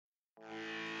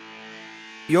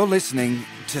You're listening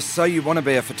to So You Want to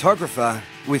Be a Photographer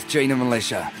with Gina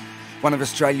Militia, one of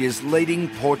Australia's leading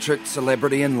portrait,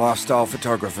 celebrity and lifestyle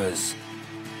photographers.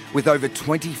 With over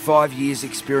 25 years'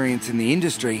 experience in the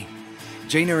industry,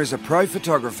 Gina is a pro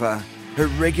photographer who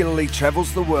regularly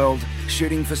travels the world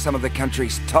shooting for some of the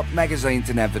country's top magazines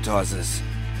and advertisers.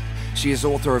 She is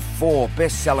author of 4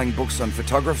 best-selling books on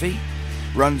photography,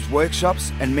 runs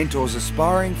workshops and mentors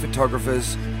aspiring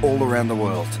photographers all around the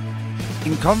world.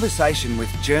 In conversation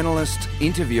with journalist,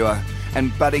 interviewer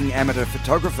and budding amateur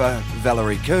photographer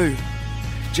Valerie Khoo,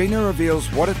 Gina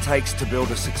reveals what it takes to build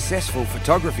a successful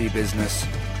photography business,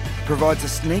 provides a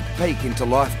sneak peek into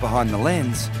life behind the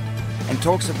lens, and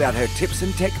talks about her tips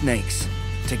and techniques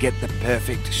to get the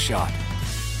perfect shot.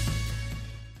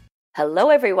 Hello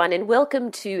everyone and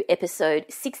welcome to episode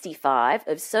 65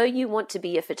 of So You Want to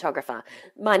Be a Photographer.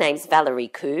 My name's Valerie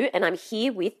Khoo and I'm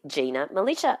here with Gina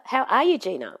Militia. How are you,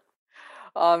 Gina?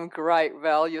 I'm great,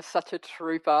 Val. You're such a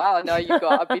trooper. I know you've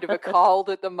got a bit of a cold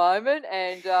at the moment,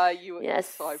 and you are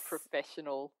so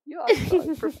professional. You are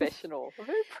so professional. I'm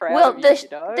very proud of you.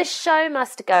 The show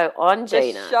must go on,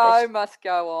 Gina. The show must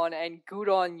go on, and good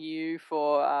on you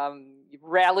for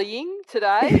rallying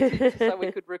today so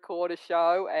we could record a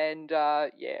show. And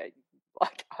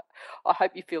I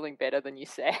hope you're feeling better than you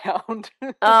sound.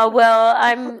 Well,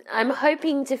 I'm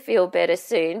hoping to feel better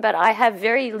soon, but I have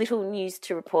very little news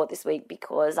to report this week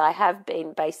because I have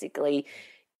been basically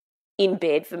in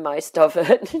bed for most of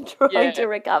it trying to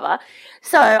recover.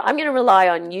 So I'm going to rely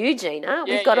on you, Gina.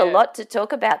 We've got a lot to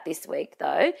talk about this week,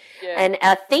 though. Yeah. And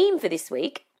our theme for this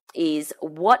week is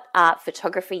what are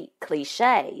photography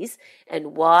cliches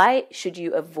and why should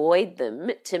you avoid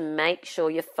them to make sure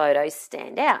your photos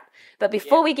stand out? But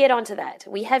before we get onto that,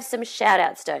 we have some shout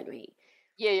outs, don't we?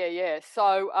 Yeah.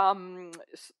 So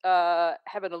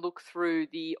having a look through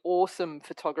the awesome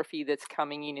photography that's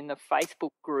coming in the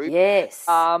Facebook group. Yes.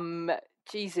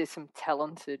 Geez, there's some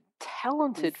talented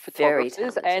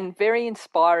photographers and very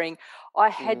inspiring. I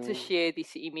had to share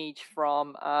this image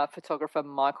from photographer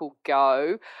Michael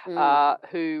Goh,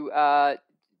 who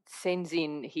sends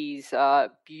in his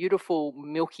beautiful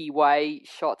Milky Way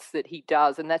shots that he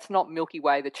does, and that's not Milky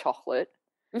Way the chocolate.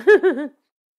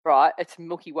 Right, it's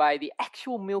Milky Way, the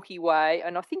actual Milky Way,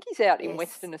 and I think he's out in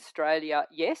Western Australia,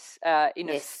 in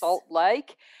a salt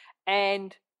lake,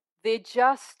 and they're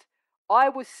just, I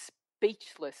was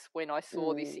speechless when I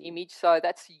saw this image, so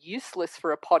that's useless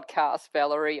for a podcast,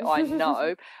 Valerie, I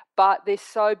know, but they're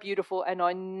so beautiful, and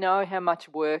I know how much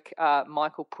work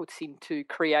Michael puts into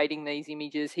creating these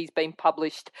images. He's been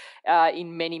published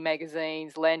in many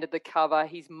magazines, landed the cover,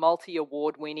 he's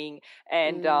multi-award winning,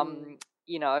 and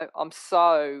I'm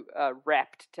so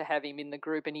rapt to have him in the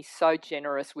group, and he's so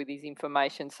generous with his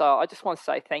information. So I just want to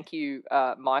say thank you,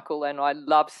 Michael, and I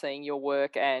love seeing your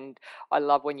work, and I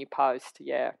love when you post.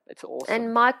 Yeah, it's awesome.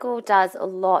 And Michael does a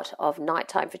lot of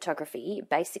nighttime photography,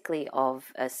 basically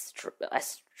of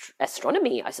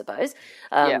astronomy, I suppose,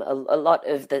 a lot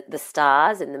of the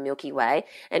stars in the Milky Way,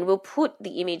 and we'll put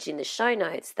the image in the show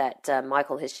notes that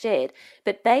Michael has shared.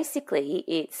 But basically,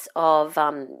 it's of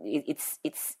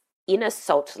it's in a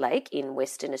salt lake in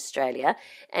Western Australia,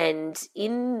 and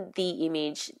in the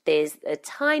image there's a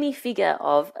tiny figure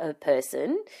of a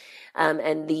person,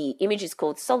 and the image is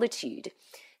called Solitude.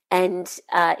 And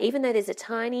even though there's a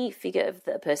tiny figure of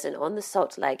the person on the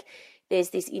salt lake,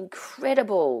 there's this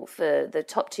incredible, for the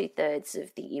top 2/3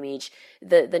 of the image,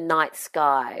 the night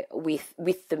sky with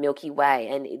the Milky Way,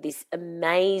 and this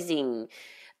amazing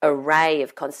array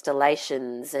of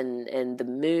constellations and the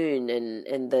moon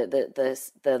and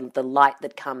the light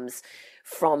that comes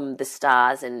from the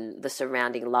stars and the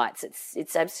surrounding lights.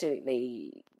 It's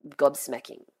absolutely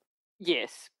gobsmacking.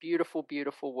 Yes, beautiful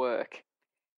work.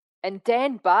 And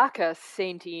Dan Barker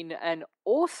sent in an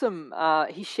awesome,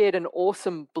 he shared an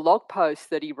awesome blog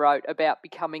post that he wrote about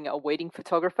becoming a wedding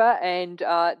photographer. And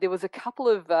there was a couple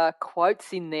of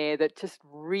quotes in there that just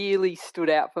really stood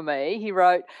out for me. He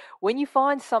wrote, "When you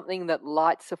find something that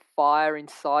lights a fire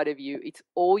inside of you, it's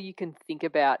all you can think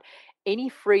about. Any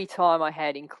free time I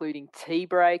had, including tea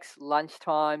breaks, lunch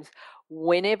times,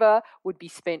 whenever, would be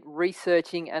spent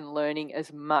researching and learning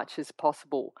as much as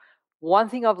possible. One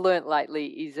thing I've learnt lately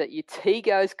is that your tea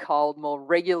goes cold more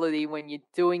regularly when you're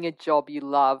doing a job you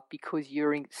love because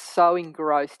you're so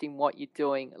engrossed in what you're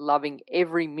doing, loving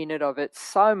every minute of it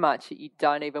so much that you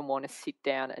don't even want to sit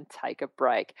down and take a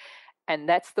break." And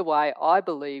that's the way I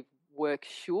believe work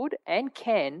should and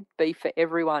can be for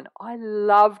everyone. I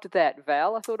loved that,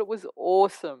 Val. I thought it was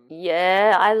awesome.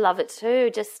 Yeah, I love it too.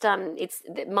 Just it's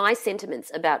my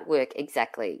sentiments about work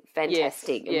exactly.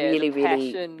 Fantastic. Yes, yeah, really, the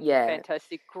passion, really, yeah.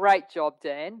 fantastic. Great job,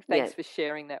 Dan. Thanks for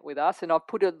sharing that with us. And I've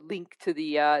put a link to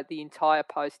the entire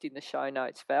post in the show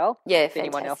notes, Val. Yeah, if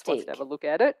anyone else wants to have a look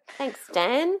at it. Thanks,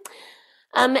 Dan.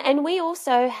 And we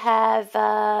also have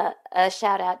a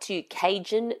shout out to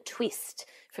Cajun Twist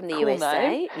from the USA.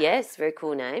 Name. Yes, very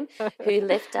cool name, who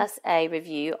left us a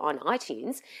review on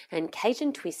iTunes. And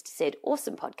Cajun Twist said,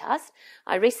 awesome podcast.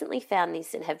 I recently found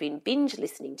this and have been binge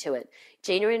listening to it.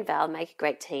 Gina and Val make a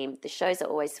great team. The shows are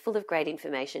always full of great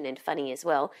information and funny as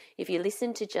well. If you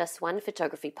listen to just one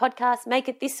photography podcast, make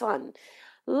it this one.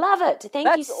 Love it.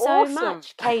 Thank you so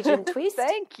much, Cajun Twist.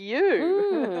 Thank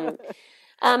you.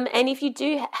 And if you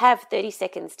do have 30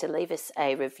 seconds to leave us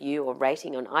a review or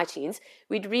rating on iTunes,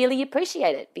 we'd really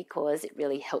appreciate it because it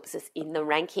really helps us in the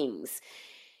rankings.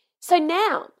 So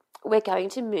now we're going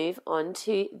to move on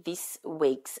to this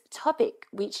week's topic,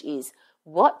 which is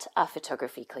what are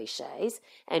photography cliches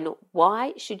and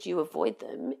why should you avoid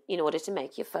them in order to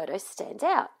make your photos stand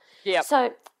out? Yep.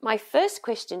 So my first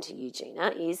question to you, Gina,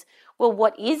 is, well,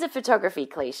 what is a photography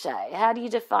cliche? How do you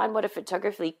define what a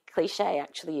photography cliche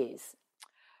actually is?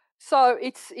 So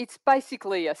it's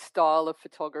basically a style of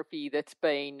photography that's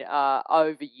been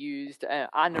overused and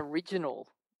unoriginal,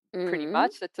 pretty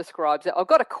much, that describes it. I've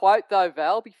got a quote though,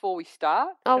 Val, before we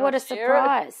start. Oh, what a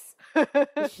surprise.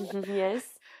 Yes.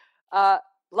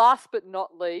 Last but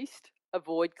not least,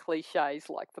 avoid cliches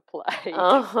like the plague.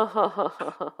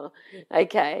 Oh,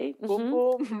 okay. Boom,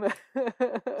 boom.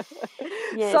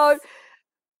 Yes. So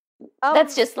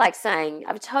that's just like saying,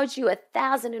 I've told you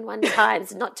 1,001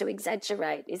 times not to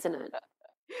exaggerate, isn't it?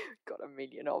 Got a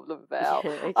million of them, Val.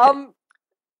 Okay.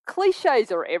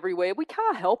 Cliches are everywhere. We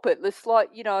can't help it. It's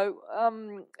like,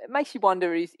 it makes you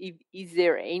wonder, is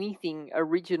there anything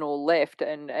original left,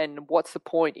 and what's the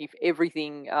point if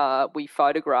everything we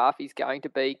photograph is going to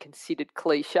be considered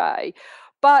cliche?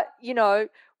 But,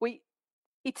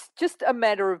 it's just a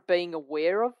matter of being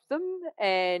aware of them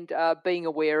and being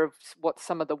aware of what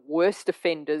some of the worst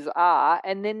offenders are.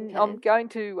 And then I'm going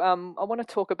to, I want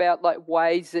to talk about like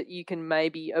ways that you can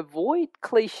maybe avoid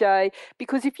cliche,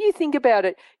 because if you think about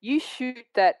it, you shoot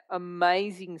that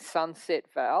amazing sunset,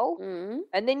 Val,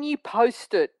 and then you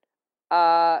post it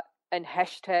and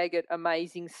hashtag it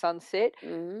amazing sunset.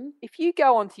 If you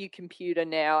go onto your computer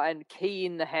now and key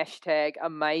in the hashtag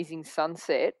amazing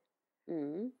sunset,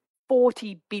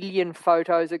 40 billion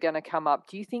photos are going to come up.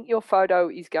 Do you think your photo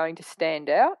is going to stand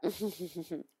out?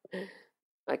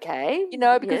 Okay.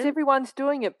 Because everyone's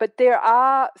doing it. But there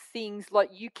are things like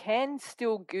you can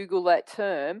still Google that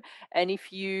term, and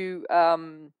if you are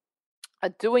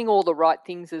doing all the right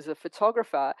things as a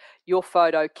photographer, your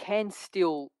photo can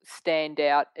still stand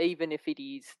out even if it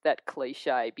is that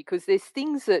cliche, because there's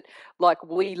things that like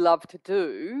we love to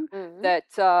do that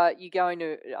you're going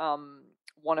to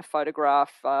want to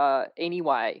photograph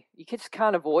anyway. You just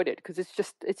can't avoid it because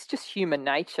it's just human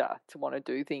nature to want to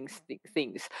do things.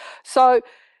 So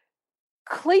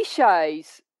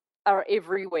cliches are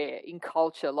everywhere in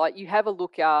culture. Like you have a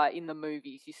look in the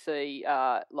movies, you see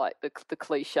like the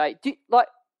cliche.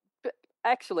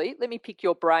 Actually, let me pick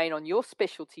your brain on your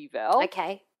specialty, Val.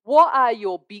 Okay. What are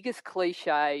your biggest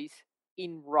cliches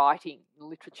in writing,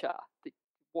 literature?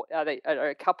 Are there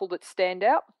a couple that stand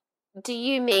out? Do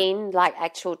you mean like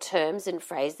actual terms and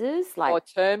phrases, like or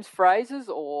terms, phrases,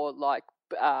 or like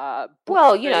well,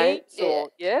 or,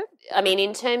 yeah? I mean,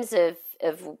 in terms of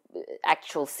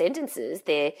actual sentences,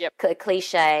 a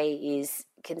cliche is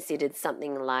considered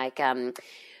something like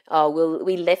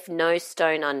we left no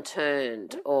stone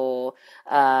unturned, or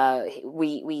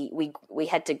we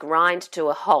had to grind to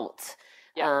a halt.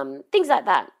 Things like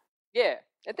that. Yeah.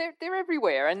 They're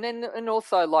everywhere, and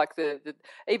also like the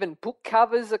even book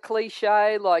covers are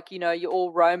cliche. Like your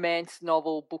all romance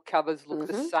novel book covers look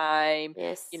the same.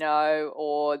 Yes.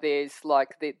 Or there's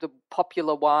like the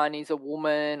popular one is a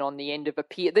woman on the end of a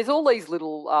pier. There's all these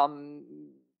little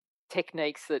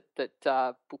techniques that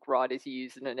book writers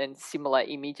use and similar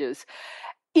images.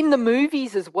 In the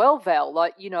movies as well, Val,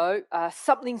 like,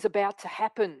 something's about to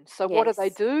happen. So what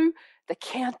do? The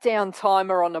countdown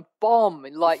timer on a bomb,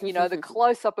 like, the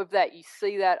close-up of that, you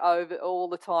see that over all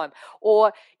the time.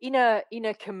 Or in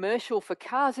a commercial for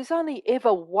cars, there's only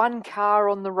ever one car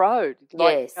on the road.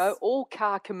 Like, all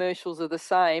car commercials are the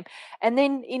same. And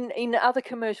then in other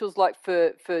commercials, like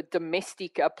for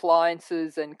domestic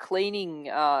appliances and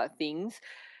cleaning things,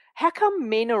 how come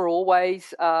men are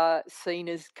always seen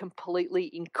as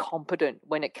completely incompetent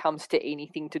when it comes to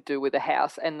anything to do with a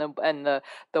house, and the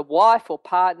wife or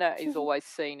partner is always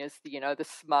seen as the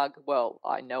smug, well,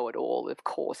 I know it all. Of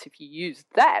course, if you use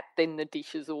that, then the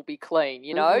dishes will be clean.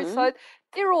 So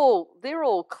they're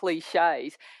all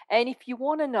cliches. And if you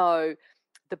want to know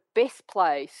the best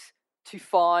place to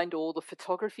find all the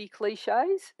photography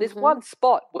cliches, there's one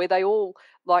spot where they all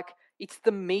it's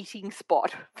the meeting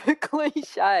spot for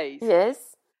cliches.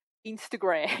 Yes.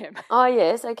 Instagram. Oh,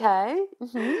 yes. Okay.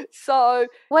 Mm-hmm. So,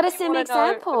 what are some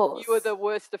examples? You are the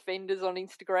worst offenders on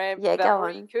Instagram. Yeah,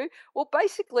 Valerie, go on. Well,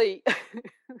 basically,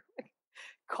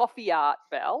 coffee art,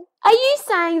 Val. Are you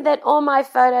saying that all my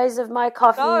photos of my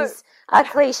coffees are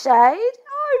cliched? No,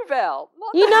 Val.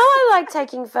 You know I like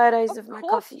taking photos of my coffees. Of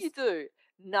course you do.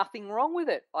 Nothing wrong with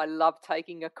it. I love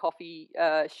taking a coffee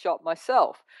shot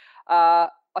myself.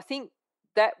 I think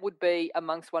that would be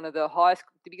amongst one of the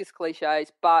biggest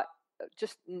cliches, but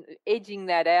just edging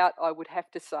that out, I would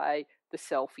have to say the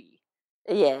selfie.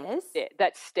 Yes. Yeah,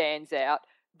 that stands out.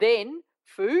 Then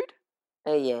food.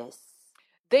 Yes.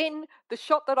 Then the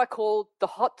shot that I call the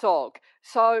hot dog.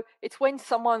 So it's when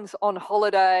someone's on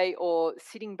holiday or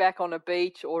sitting back on a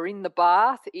beach or in the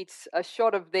bath, it's a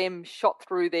shot of them shot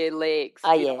through their legs.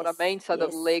 You know what I mean? So the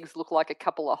legs look like a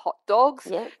couple of hot dogs.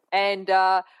 Yep. And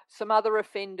some other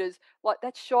offenders, like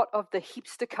that shot of the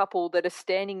hipster couple that are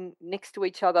standing next to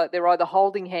each other. They're either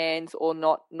holding hands or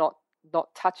not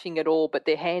touching at all, but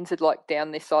their hands are like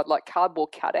down their side like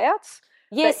cardboard cutouts.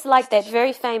 Yes, that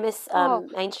very famous very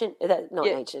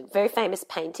famous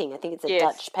painting. I think it's a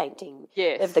Dutch painting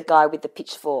of the guy with the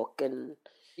pitchfork and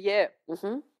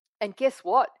And guess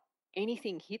what?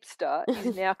 Anything hipster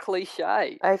is now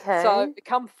cliche. Okay. So it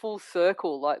come full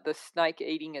circle, like the snake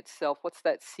eating itself. What's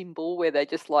that symbol where they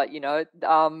just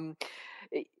been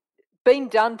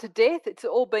done to death? It's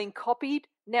all been copied.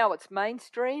 Now it's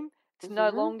mainstream. It's no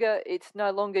longer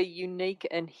unique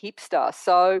and hipster.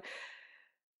 So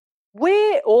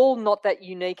we're all not that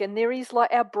unique, and there is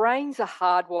our brains are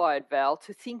hardwired, Val,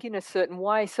 to think in a certain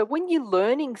way. So when you're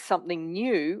learning something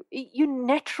new, you're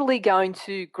naturally going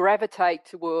to gravitate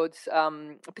towards,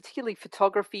 particularly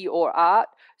photography or art,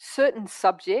 certain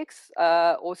subjects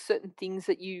or certain things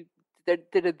that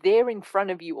are there in front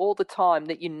of you all the time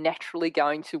that you're naturally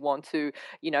going to want to,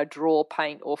 draw,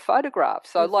 paint, or photograph.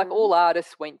 So, like all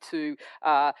artists went to,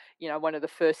 one of the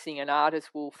first thing an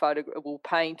artist will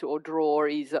paint or draw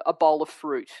is a bowl of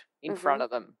fruit in front of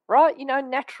them, right?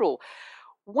 Natural.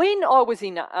 When I was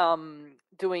in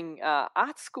doing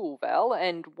art school, Val,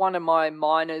 and one of my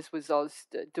minors I was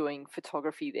doing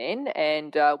photography then,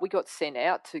 and we got sent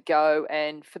out to go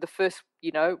and for the first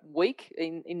week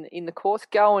in the course,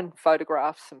 go and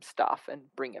photograph some stuff and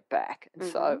bring it back. And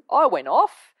so I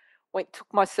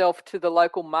took myself to the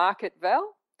local market,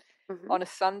 Val, on a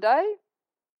Sunday.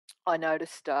 I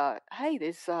noticed, hey,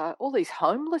 there's all these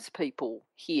homeless people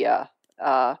here.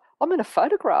 I'm going to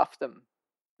photograph them.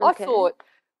 Okay. I thought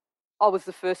I was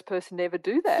the first person to ever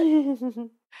do that. And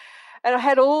I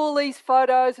had all these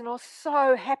photos and I was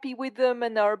so happy with them,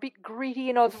 and they were a bit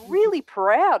gritty, and I was really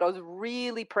proud.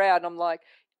 And I'm like,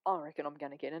 I reckon I'm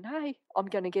going to get an A. I'm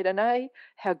going to get an A.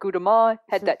 How good am I?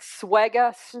 Had that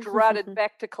swagger, strutted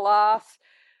back to class,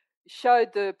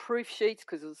 showed the proof sheets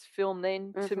because it was filmed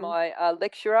then to my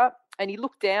lecturer, and he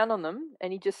looked down on them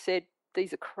and he just said,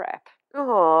 these are crap.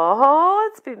 Oh,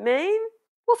 it's a bit mean.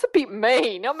 Well, it's a bit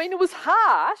mean. I mean, it was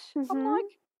harsh. I'm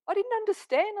like, I didn't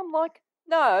understand. I'm like,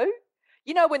 no.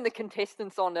 When the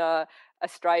contestants on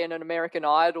Australian and American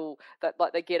Idol, that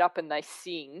they get up and they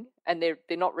sing and they're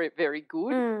not very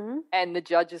good, and the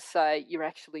judges say you're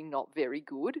actually not very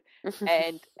good,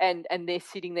 and they're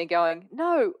sitting there going,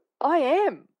 no, I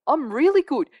am. I'm really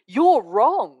good. You're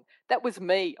wrong. That was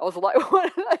me. I was like one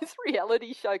of those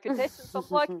reality show contestants. I'm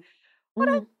like, I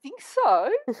don't think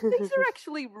so. These are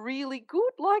actually really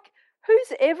good. Like,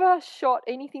 who's ever shot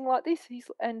anything like this? He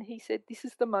said, this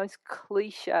is the most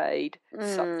cliched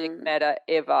subject matter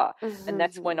ever. And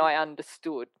that's when I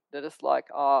understood that it's like,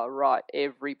 oh, right,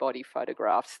 everybody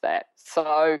photographs that.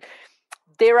 So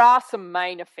there are some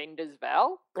main offenders,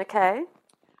 Val. Okay.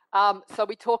 So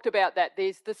we talked about that.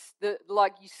 There's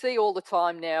you see all the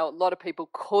time now, a lot of people,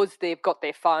 because they've got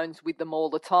their phones with them all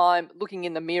the time, looking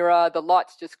in the mirror, the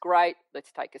light's just great.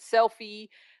 Let's take a selfie.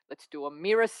 Let's do a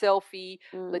mirror selfie.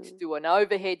 Let's do an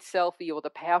overhead selfie or the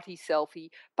pouty selfie.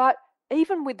 But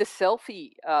even with the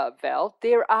selfie, Val,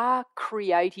 there are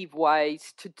creative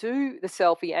ways to do the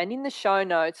selfie. And in the show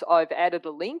notes, I've added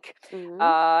a link,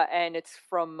 and it's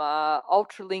from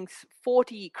Ultralink's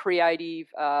 40 creative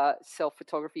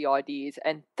self-photography ideas.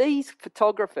 And these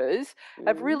photographers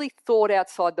have really thought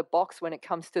outside the box when it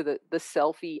comes to the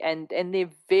selfie, and they're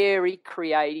very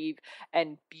creative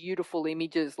and beautiful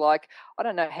images. Like, I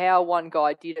don't know how one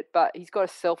guy did it, but he's got a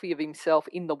selfie of himself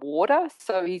in the water.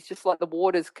 So he's just like, the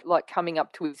water's like coming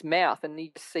up to his mouth and you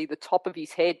just see the top of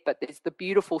his head, but there's the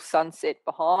beautiful sunset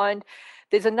behind.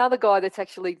 There's another guy that's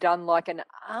actually done like an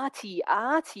arty,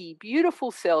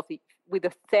 beautiful selfie with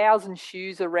 1,000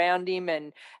 shoes around him,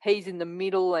 and he's in the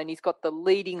middle and he's got the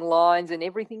leading lines and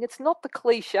everything. It's not the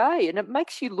cliche, and it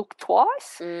makes you look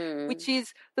twice, which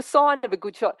is the sign of a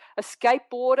good shot. A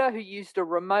skateboarder who used a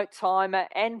remote timer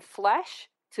and flash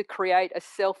to create a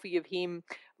selfie of him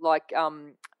like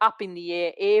up in the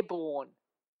air, airborne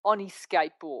on his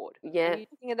skateboard. Yeah. And you're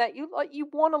looking at that, you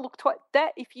want to look twice.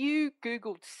 That, if you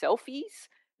Googled selfies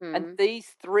and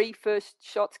these 3 first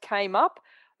shots came up,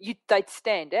 they'd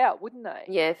stand out, wouldn't they?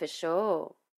 Yeah, for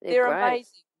sure. They're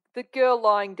amazing. The girl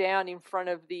lying down in front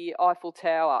of the Eiffel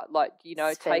Tower, like,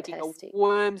 it's taking fantastic. A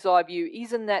worm's eye view.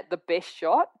 Isn't that the best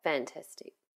shot?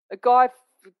 Fantastic. A guy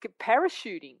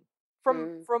parachuting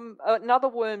from another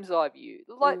worm's eye view.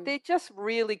 Like, they're just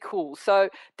really cool. So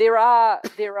there are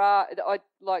I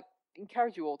like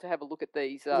encourage you all to have a look at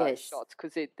these shots,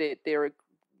 because they're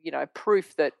a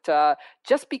proof that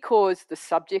just because the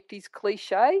subject is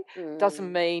cliche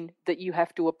doesn't mean that you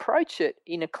have to approach it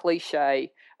in a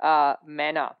cliche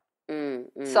manner.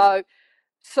 So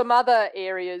some other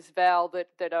areas, Val,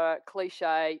 that are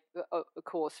cliche, of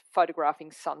course,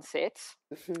 photographing sunsets.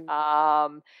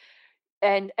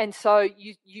 And so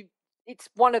you it's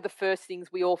one of the first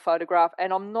things we all photograph,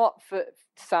 and I'm not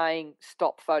saying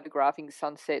stop photographing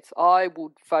sunsets. I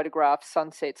would photograph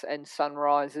sunsets and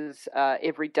sunrises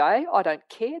every day. I don't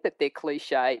care that they're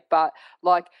cliche, but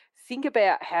like, think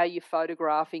about how you're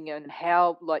photographing and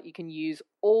how, like, you can use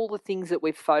all the things that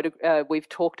we've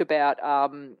talked about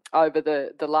over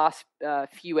the last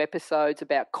few episodes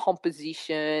about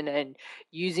composition and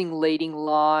using leading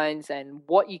lines and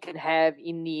what you can have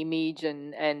in the image,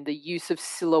 and the use of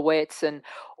silhouettes and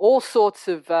all sorts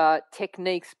of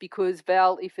techniques. Because,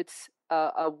 Val, if it's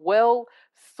a well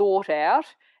thought out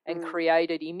and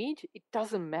created image, it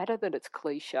doesn't matter that it's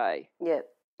cliche. Yeah.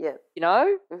 Yeah.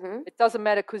 It doesn't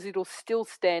matter, because it'll still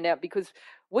stand out. Because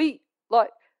when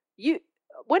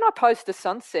I post a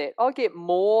sunset, I get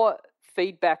more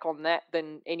feedback on that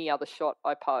than any other shot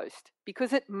I post,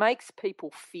 because it makes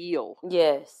people feel.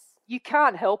 Yes. You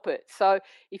can't help it. So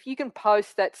if you can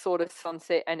post that sort of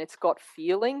sunset and it's got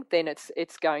feeling, then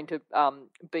it's going to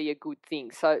be a good thing.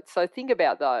 So think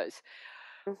about those.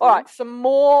 All right, some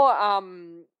more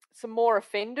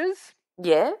offenders.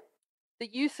 Yeah. The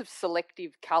use of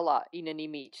selective colour in an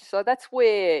image. So that's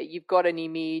where you've got an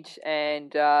image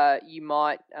and you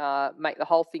might make the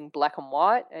whole thing black and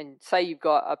white, and say you've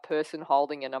got a person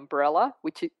holding an umbrella,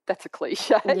 that's a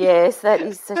cliche. Yes, that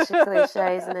is such a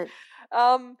cliche, isn't it?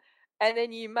 And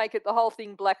then you make it the whole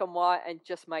thing black and white and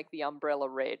just make the umbrella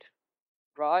red,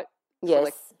 right? Yes.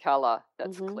 Selective colour,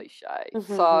 that's cliche.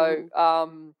 So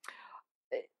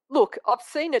look, I've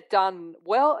seen it done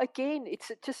well. Again, it's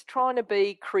just trying to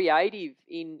be creative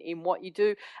in what you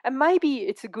do. And maybe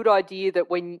it's a good idea that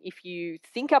if you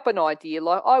think up an idea,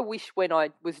 like I wish when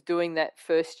I was doing that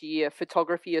first year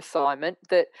photography assignment,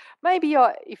 that maybe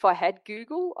if I had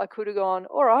Google, I could have gone,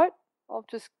 all right, I'll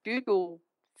just Google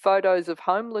photos of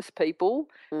homeless people.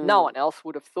 No one else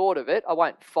would have thought of it. I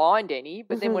won't find any.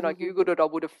 But then when I Googled it, I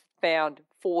would have found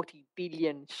 40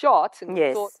 billion shots and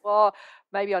thought, well,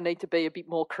 maybe I need to be a bit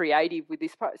more creative with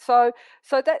this. So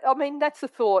that, I mean, that's a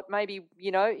thought. Maybe,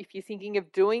 if you're thinking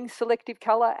of doing selective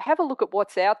colour, have a look at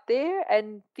what's out there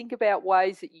and think about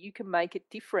ways that you can make it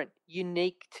different,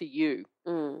 unique to you.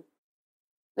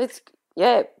 It's,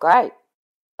 great.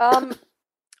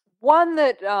 One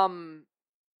that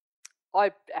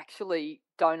I actually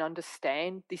don't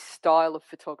understand this style of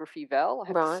photography, Val, I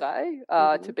have to say,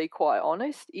 to be quite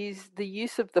honest, is the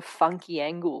use of the funky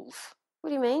angles. What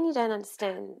do you mean you don't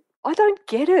understand? I don't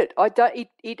get it.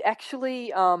 It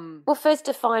actually... Well, first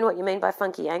define what you mean by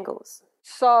funky angles.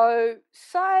 So,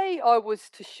 say I was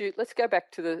to shoot... Let's go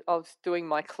back to I was doing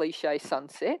my cliche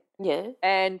sunset. Yeah.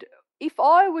 And if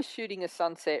I was shooting a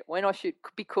sunset, when I shoot...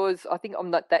 Because I think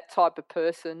I'm not that type of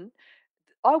person...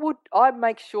 I'd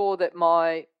make sure that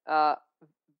my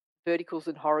verticals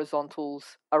and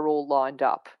horizontals are all lined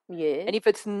up. Yeah. And if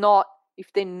they're not,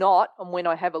 and when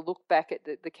I have a look back at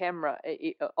the camera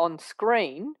on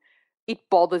screen, it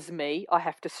bothers me. I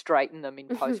have to straighten them in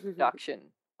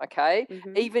post-production, okay?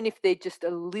 Mm-hmm. Even if they're just a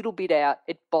little bit out,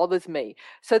 it bothers me.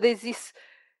 So there's this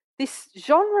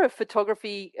genre of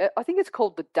photography, I think it's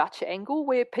called the Dutch angle,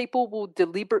 where people will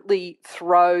deliberately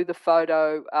throw the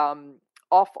photo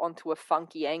off onto a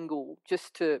funky angle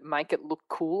just to make it look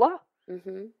cooler.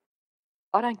 Mm-hmm.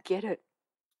 I don't get it.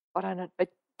 I don't know.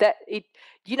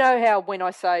 You know how when I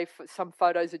say some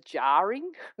photos are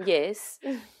jarring? Yes.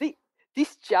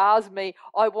 This jars me.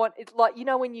 It's like, you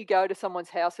know, when you go to someone's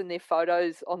house and their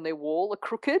photos on their wall are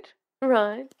crooked?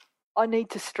 Right. I need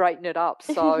to straighten it up.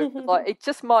 So like, it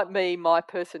just might be my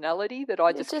personality that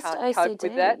I just can't OCD. cope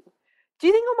with that. Do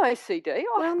you think I'm OCD?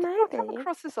 Well, maybe. I come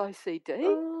across as OCD.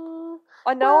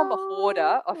 I know I'm a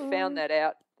hoarder. I found that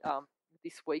out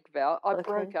this week, Val. I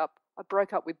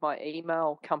broke up with my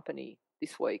email company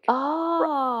this week.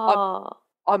 Oh.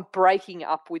 I'm breaking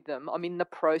up with them. I'm in the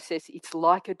process. It's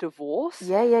like a divorce.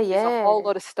 Yeah. There's a whole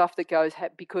lot of stuff that goes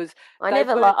because I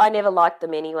never liked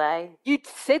them anyway. You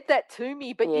said that to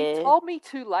me, but you told me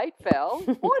too late, Val.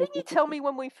 Why didn't you tell me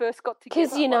when we first got together?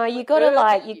 Because you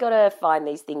gotta find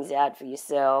these things out for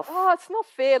yourself. Oh, it's not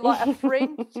fair. Like a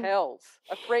friend tells.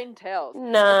 A friend tells.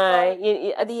 No,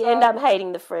 at the end, I'm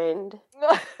hating the friend.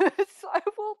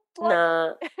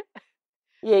 Nah.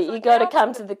 Yeah, you got to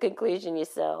come to the conclusion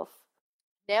yourself.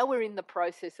 Now we're in the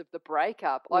process of the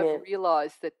breakup. I've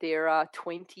realised that there are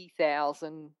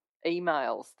 20,000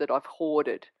 emails that I've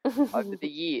hoarded over the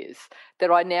years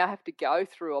that I now have to go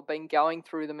through. I've been going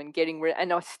through them and getting rid,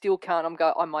 and I still can't.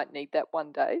 I might need that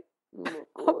one day.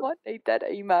 I might need that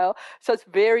email. So it's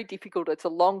very difficult. It's a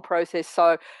long process.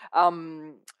 So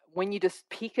when you just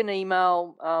pick an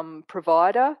email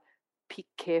provider, pick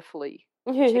carefully.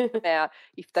 Check them out.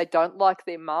 If they don't like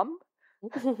their mum,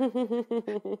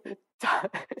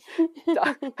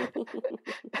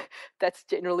 that's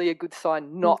generally a good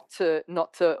sign not to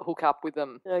hook up with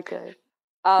them. Okay.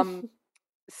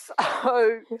 So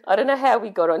I don't know how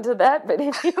we got onto that, but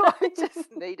I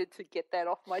just needed to get that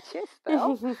off my chest,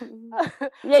 Val.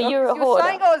 Yeah, you're a hoarder. You're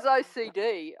saying I was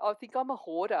OCD. I think I'm a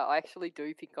hoarder. I actually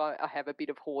do think I have a bit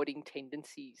of hoarding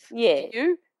tendencies. Yeah. Do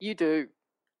you? You do.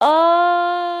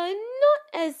 Not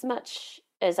as much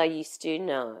as I used to,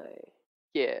 no.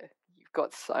 Yeah, you've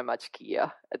got so much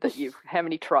gear that how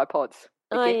many tripods?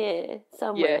 Oh, yeah,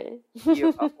 somewhere. Yeah,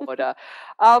 you're a hoarder.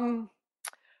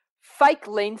 Fake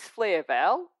lens flare,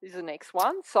 Val, is the next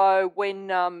one. So when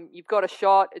you've got a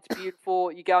shot, it's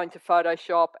beautiful, you go into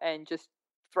Photoshop and just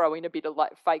throw in a bit of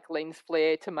like fake lens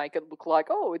flare to make it look like,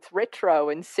 oh, it's retro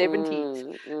and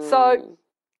 70s. So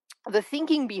the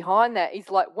thinking behind that is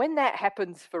like when that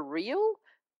happens for real,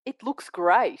 it looks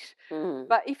great.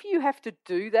 But if you have to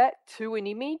do that to an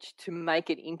image to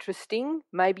make it interesting,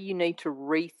 maybe you need to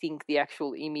rethink the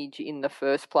actual image in the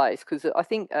first place, because I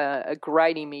think a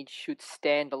great image should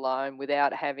stand alone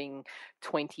without having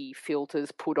 20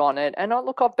 filters put on it. And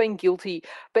I've been guilty,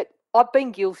 but I've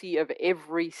been guilty of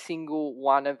every single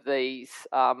one of these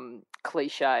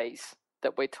cliches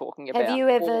that we're talking about. Have you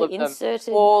ever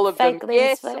inserted fake lens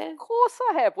Yes, flare? of course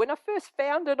I have. When I first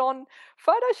found it on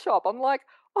Photoshop, I'm like,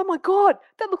 oh my God,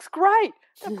 that looks great.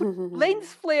 I put lens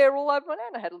flare all over my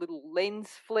hand. I had a little lens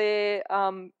flare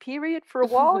period for a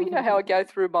while. You know how I go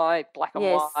through my black and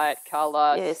white,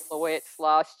 colour, silhouettes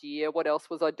last year. What else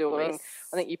was I doing?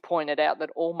 I think you pointed out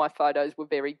that all my photos were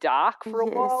very dark for a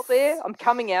while there. I'm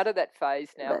coming out of that phase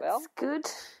now, Val. That's good.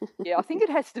 Yeah, I think it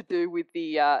has to do with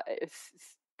the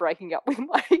breaking up with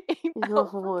my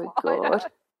email provider.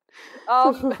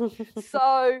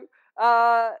 So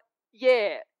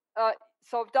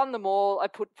I've done them all. I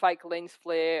put fake lens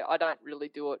flare. I don't really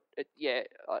do it.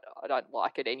 I don't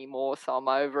like it anymore, so I'm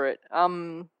over it.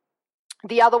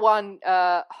 The other one,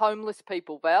 homeless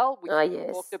people, Val, which we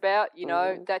talked about,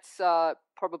 that's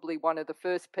probably one of the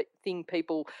first thing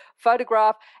people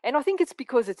photograph. And I think it's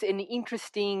because it's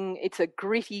a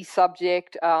gritty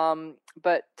subject,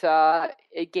 but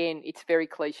again, it's very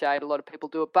cliched. A lot of people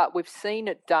do it, but we've seen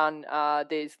it done.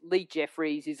 There's Lee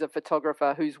Jeffries is a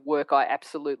photographer whose work I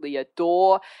absolutely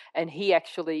adore, and he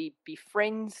actually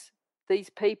befriends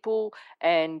these people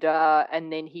and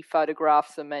then he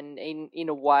photographs them and in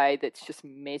a way that's just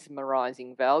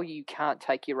mesmerizing, Val. You can't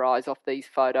take your eyes off these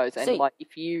photos. And like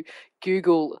if you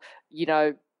Google,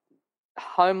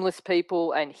 homeless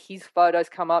people and his photos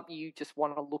come up, you just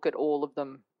want to look at all of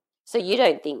them. So you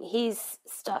don't think his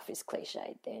stuff is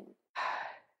cliched then?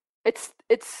 It's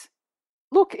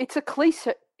a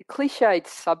cliche. cliched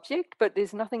subject, but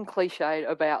there's nothing cliched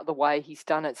about the way he's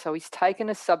done it. So he's taken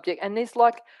a subject, and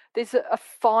there's a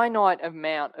finite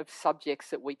amount of subjects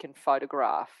that we can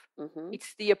photograph. Mm-hmm.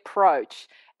 It's the approach,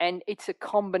 and it's a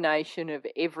combination of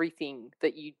everything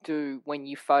that you do when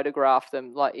you photograph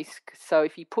them. So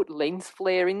if you put lens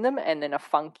flare in them and then a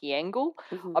funky angle,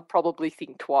 mm-hmm. I'd probably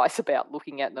think twice about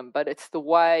looking at them. But it's the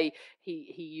way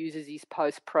he uses his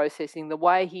post-processing, the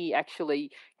way he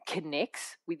actually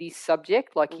connects with his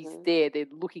subject, like mm-hmm. they're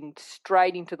looking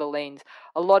straight into the lens.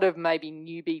 A lot of maybe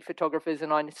newbie photographers,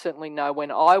 and I certainly know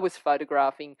when I was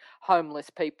photographing homeless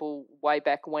people way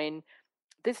back when,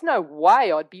 there's no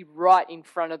way I'd be right in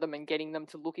front of them and getting them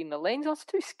to look in the lens. I was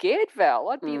too scared, Val.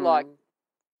 I'd be like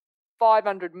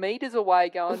 500 meters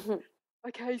away going,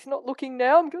 okay, he's not looking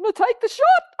now, I'm going to take the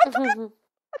shot.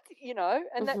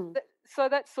 And so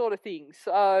that sort of thing.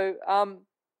 So,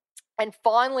 and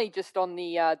finally, just on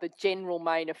the general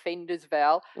main offenders,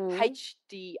 Val,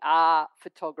 HDR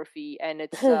photography, and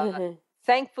it's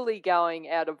thankfully going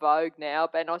out of vogue now.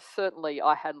 And I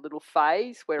had a little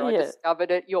phase where I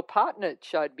discovered it. Your partner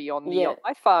showed me on the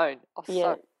iPhone.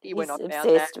 He went on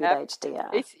obsessed with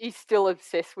HDR. He's still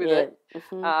obsessed with it.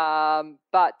 Mm-hmm.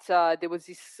 But there was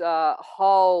this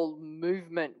whole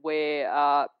movement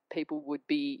where people would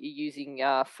be using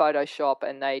Photoshop,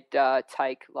 and they'd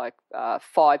take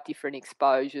 5 different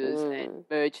exposures and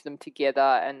merge them together,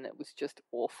 and it was just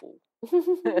awful.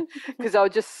 Because they were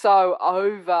just so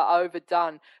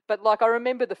overdone. But I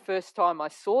remember the first time I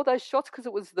saw those shots, because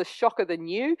it was the shock of the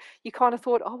new, you kind of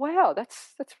thought, oh wow,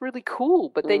 that's really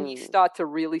cool. But then you start to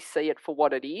really see it for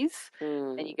what it is,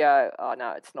 and you go, oh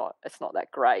no, it's not that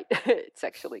great. It's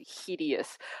actually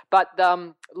hideous. But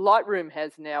Lightroom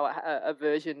has now a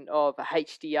version of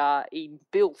HDR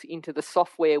built into the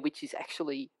software, which is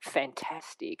actually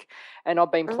fantastic. And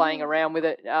I've been playing around with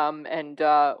it, and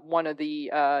one of the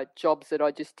jobs that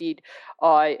I just did,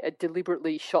 I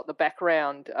deliberately shot the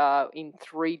background in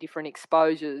 3 different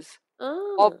exposures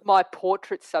of my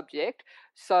portrait subject,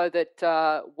 so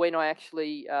that when I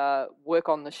actually work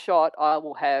on the shot, I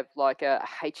will have a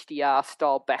HDR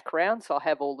style background, so I'll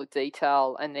have all the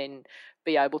detail, and then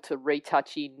be able to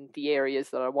retouch in the areas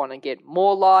that I want to get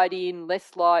more light in,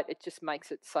 less light. It just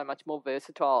makes it so much more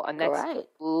versatile, and that's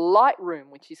Lightroom,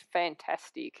 which is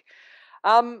fantastic.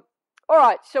 All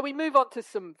right, shall we move on to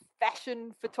some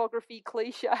fashion photography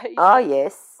cliches? Oh,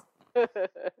 yes.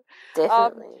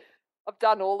 Definitely. I've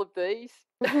done all of these.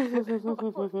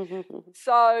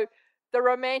 So, the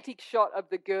romantic shot of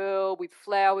the girl with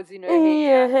flowers in her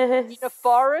hair in a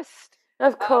forest.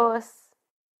 Of course.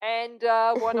 And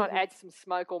why not add some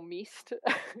smoke or mist,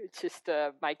 just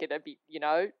to make it a bit,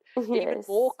 even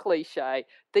more cliche.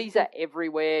 These are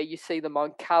everywhere. You see them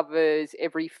on covers,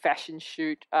 every fashion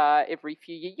shoot, every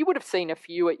few years. You would have seen a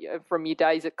few from your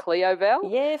days at Clio, Val.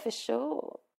 Yeah, for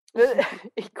sure.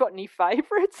 You got any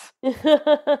favourites?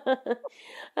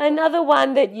 Another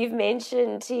one that you've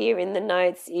mentioned here in the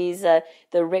notes is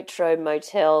the retro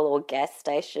motel or gas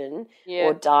station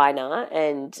or diner,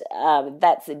 and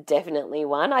that's definitely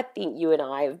one. I think you and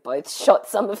I have both shot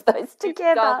some of those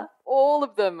together. Done all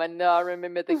of them, and I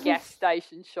remember the gas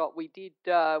station shot we did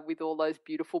with all those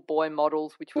beautiful boy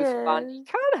models, which was fun. You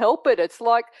can't help it. It's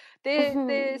like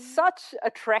they're such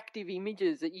attractive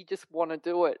images that you just want to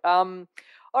do it.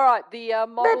 All right, the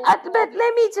model. But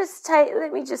let me just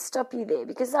stop you there,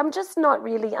 because I'm just not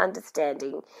really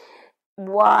understanding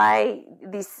why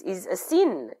this is a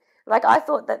sin. I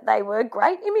thought that they were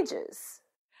great images.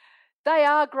 They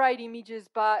are great images,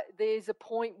 but there's a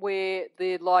point where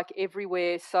they're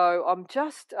everywhere. So I'm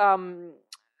just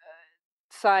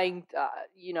saying,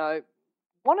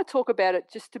 want to talk about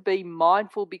it just to be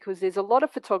mindful, because there's a lot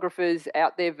of photographers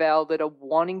out there, Val, that are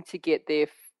wanting to get their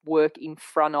work in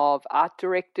front of art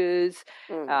directors,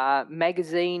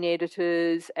 magazine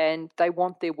editors, and they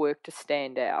want their work to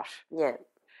stand out. Yeah.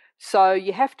 So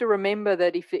you have to remember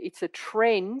that if it's a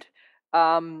trend,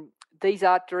 these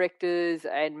art directors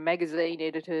and magazine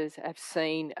editors have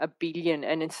seen a billion,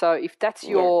 and so if that's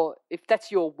your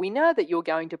winner that you're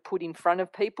going to put in front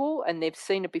of people, and they've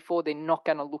seen it before, they're not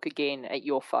going to look again at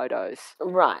your photos.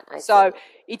 Right. So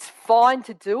it's fine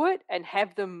to do it and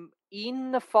have them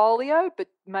in the folio, but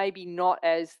maybe not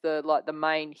as the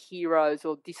main heroes,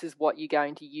 or this is what you're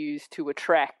going to use to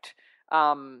attract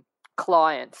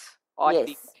clients. I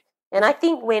think. And I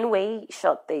think when we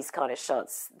shot these kind of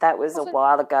shots, that was a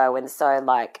while ago, and so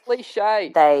cliche.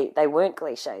 They weren't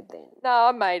cliched then. No,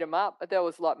 I made them up. That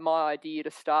was my idea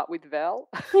to start with, Val.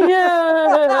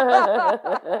 Yeah.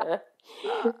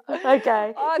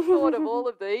 Okay. I thought of all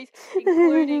of these,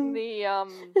 including the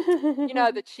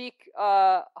the chick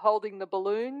holding the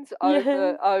balloons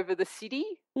over the city.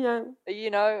 Yeah.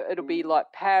 It'll be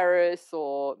like Paris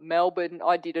or Melbourne.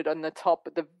 I did it on the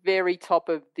very top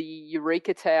of the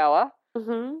Eureka Tower.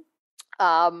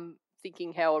 Mm-hmm.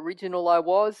 Thinking how original I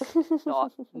was.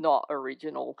 Not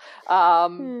original.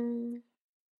 The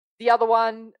other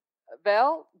one,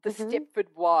 Val, the Stepford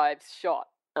Wives shot.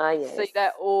 Yes. See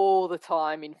that all the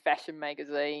time in fashion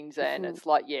magazines, and it's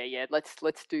like,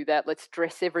 let's do that. Let's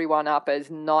dress everyone up as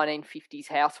 1950s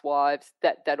housewives.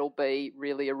 That'll be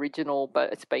really original,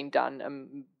 but it's been done a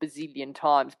bazillion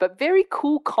times. But very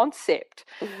cool concept.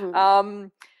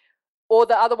 Or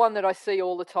the other one that I see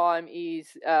all the time is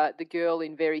the girl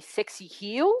in very sexy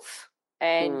heels.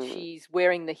 And she's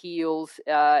wearing the heels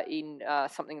in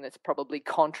something that's probably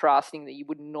contrasting, that you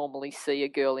wouldn't normally see a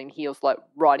girl in heels, like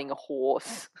riding a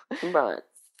horse, right?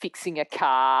 Fixing a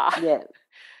car. Yeah,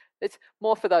 it's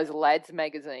more for those lads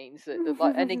magazines.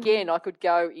 And again, I could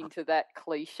go into that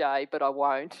cliche, but I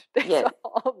won't. Yeah,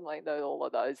 all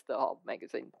of those, the whole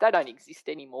magazine, they don't exist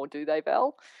anymore, do they,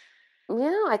 Val?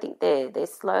 Yeah, I think they're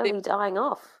slowly dying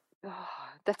off. Oh,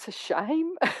 that's a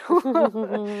shame.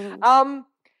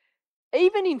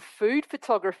 Even in food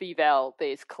photography, Val,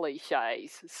 there's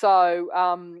cliches. So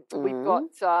we've got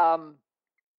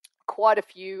quite a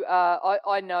few.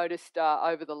 I noticed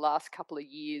over the last couple of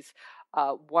years,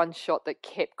 one shot that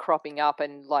kept cropping up,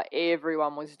 and like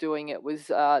everyone was doing it,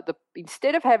 was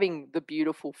instead of having the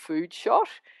beautiful food shot,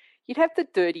 you'd have the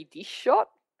dirty dish shot.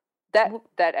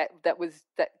 That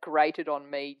grated on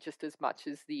me just as much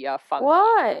as the fun.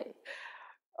 Why?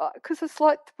 Because it's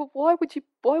like, but why would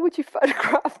you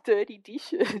photograph dirty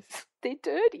dishes? They're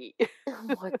dirty.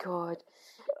 Oh my god.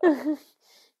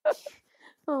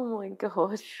 Oh my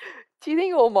god. Do you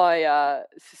think all my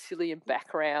Sicilian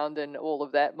background and all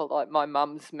of that, like my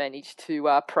mum's managed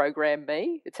to program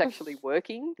me? It's actually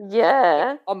working.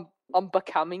 Yeah. I'm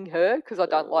becoming her because I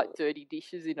don't like dirty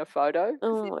dishes in a photo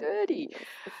because they're dirty. Goodness.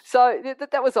 So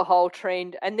that was a whole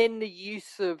trend. And then the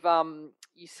use of,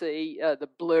 you see the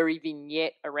blurry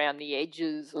vignette around the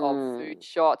edges of food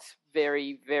shots,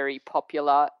 very, very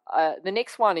popular. The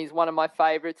next one is one of my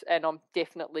favourites, and I'm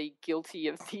definitely guilty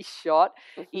of this shot,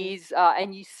 is,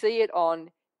 and you see it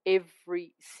on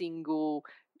every single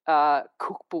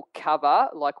cookbook cover,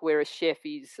 like where a chef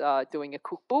is doing a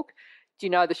cookbook. Do you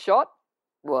know the shot?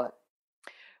 What?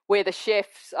 Where the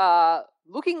chef's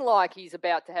looking like he's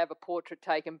about to have a portrait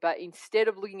taken, but instead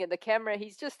of looking at the camera,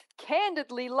 he's just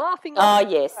candidly laughing at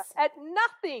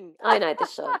nothing. I know the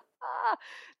shot.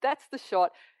 That's the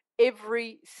shot.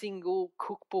 Every single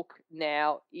cookbook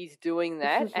now is doing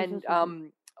that. And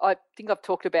I think I've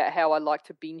talked about how I like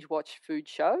to binge watch food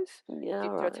shows. Yeah,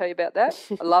 Did I tell you about that?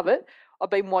 I love it. I've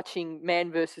been watching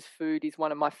Man vs. Food, is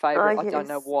one of my favourite. I don't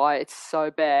know why it's so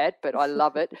bad, but I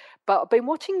love it. But I've been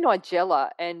watching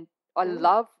Nigella, and I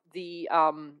love the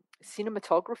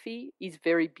cinematography is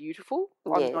very beautiful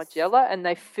on Nigella, and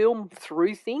they film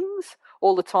through things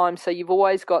all the time. So you've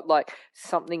always got like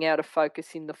something out of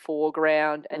focus in the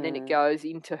foreground, and then it goes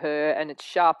into her and it's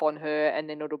sharp on her, and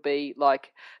then it'll be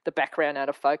like the background out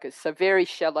of focus. So very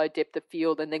shallow depth of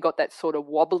field, and they've got that sort of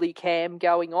wobbly cam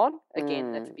going on.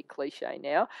 Again, that's a bit cliche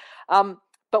now.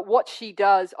 But what she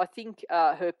does, I think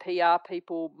her PR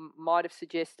people might have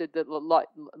suggested that a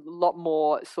lot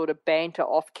more sort of banter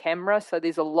off camera. So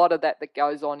there's a lot of that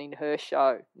goes on in her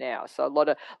show now. So a lot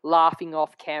of laughing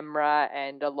off camera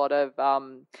and a lot of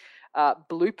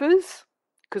bloopers,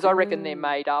 because I reckon they're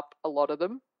made up, a lot of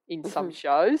them, in some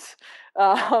shows.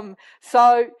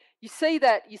 So you see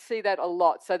that a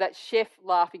lot. So that chef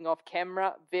laughing off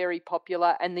camera, very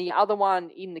popular. And the other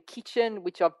one in the kitchen,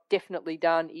 which I've definitely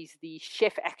done, is the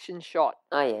chef action shot.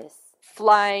 Oh, yes.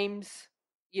 Flames,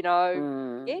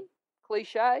 again,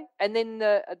 cliche. And then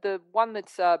the one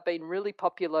that's been really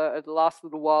popular over the last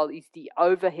little while is the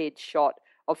overhead shot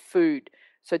of food.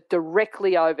 So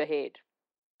directly overhead.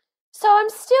 So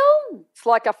it's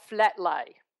like a flat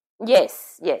lay.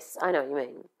 Yes, I know what you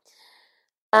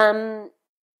mean.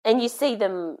 And you see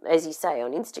them, as you say,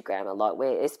 on Instagram a lot,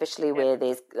 where there's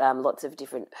lots of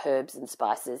different herbs and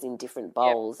spices in different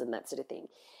bowls and that sort of thing.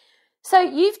 So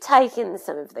you've taken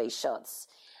some of these shots,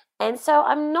 and so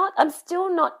I'm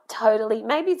still not totally.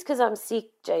 Maybe it's because I'm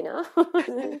sick, Gina,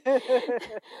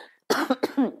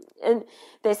 and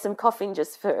there's some coughing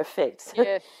just for effect. So.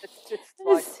 Yeah, it's just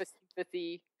like for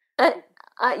sympathy.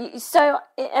 So,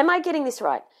 am I getting this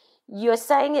right? You're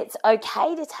saying it's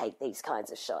okay to take these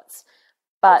kinds of shots,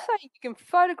 But I'm saying you can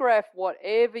photograph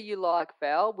whatever you like,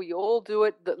 Val. We all do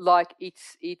it. Like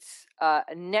it's a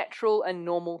natural and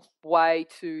normal way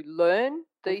to learn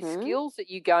these skills that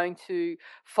you're going to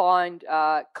find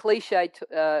cliche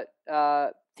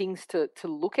things to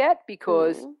look at,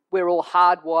 because we're all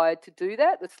hardwired to do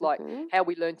that. It's like how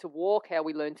we learn to walk, how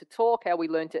we learn to talk, how we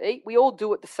learn to eat. We all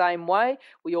do it the same way.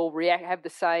 We all have the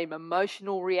same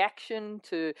emotional reaction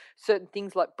to certain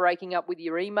things, like breaking up with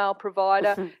your email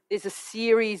provider. There's a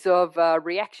series of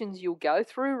reactions you'll go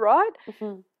through, right?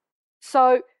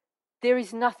 So there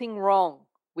is nothing wrong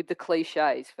with the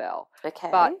cliches, Val. Okay.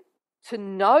 But to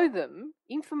know them,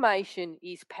 information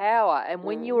is power. And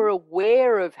when you're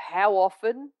aware of how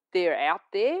often they're out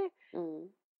there,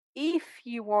 if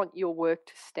you want your work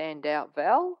to stand out,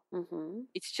 Val,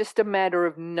 it's just a matter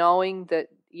of knowing that,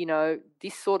 you know,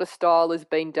 this sort of style has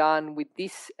been done with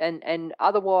this, and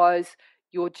otherwise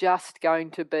you're just going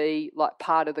to be like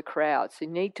part of the crowd. So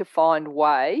you need to find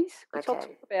ways, which I'll talk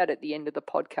about at the end of the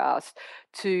podcast,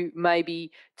 to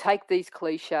maybe take these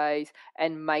cliches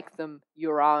and make them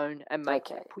your own, and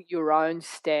put your own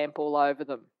stamp all over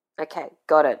them. Okay,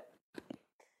 got it.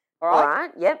 All right. All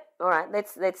right. Yep. All right.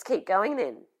 Let's keep going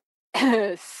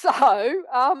then. So,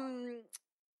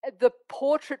 the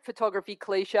portrait photography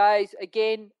cliches,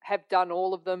 again, have done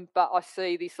all of them, but I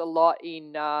see this a lot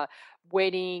in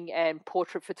wedding and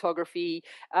portrait photography.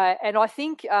 And I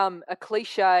think a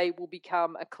cliche will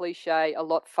become a cliche a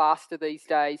lot faster these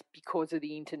days because of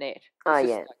the internet.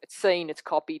 It's seen, it's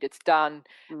copied, it's done,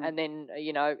 and then,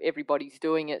 you know, everybody's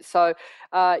doing it. So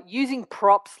using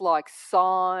props like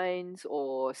signs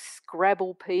or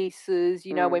Scrabble pieces,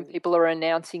 you know, when people are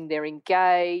announcing they're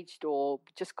engaged or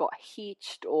just got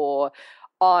hitched, or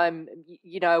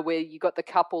you know, where you got the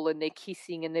couple and they're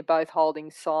kissing and they're both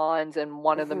holding signs, and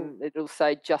one of them, it'll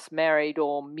say just married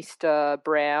or Mr.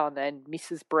 Brown and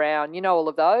Mrs. Brown, you know, all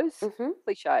of those.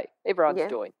 Cliche. Everyone's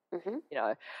doing, you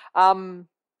know.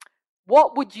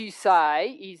 What would you say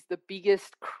is the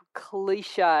biggest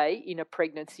cliche in a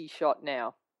pregnancy shot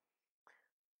now?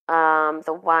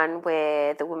 The one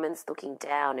where the woman's looking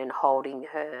down and holding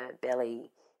her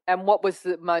belly. And what was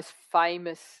the most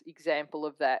famous example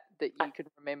of that you can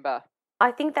remember?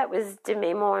 I think that was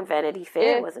Demi Moore and Vanity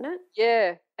Fair, wasn't it?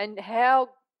 Yeah. And how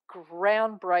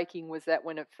groundbreaking was that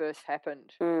when it first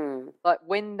happened? Like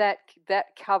when that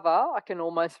cover, I can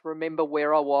almost remember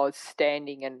where I was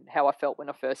standing and how I felt when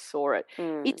I first saw it.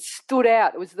 It stood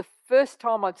out. It was the first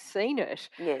time I'd seen it.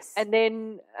 Yes.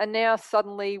 And now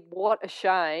suddenly, what a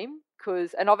shame.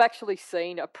 And I've actually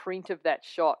seen a print of that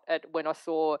shot when I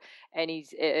saw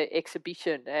Annie's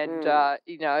exhibition, and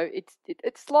you know,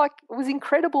 it's like, it was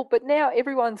incredible. But now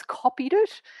everyone's copied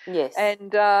it. Yes.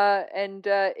 And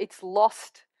it's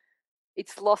lost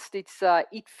its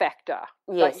it factor.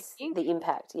 Yes, the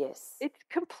impact. Yes, it's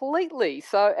completely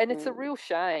so, and it's a real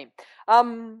shame.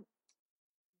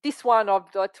 This one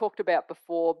I talked about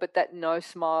before, but that no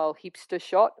smile hipster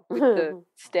shot with the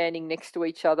standing next to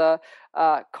each other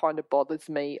kind of bothers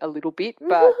me a little bit,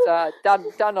 but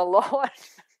done a lot.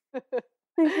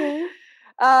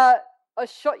 A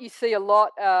shot you see a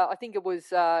lot. I think it was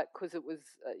because it was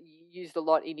used a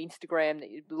lot in Instagram.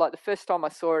 Like the first time I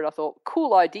saw it, I thought,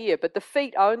 cool idea, but the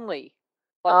feet only.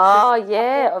 Like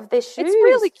of their shoes. It's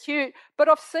really cute, but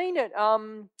I've seen it.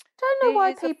 Don't know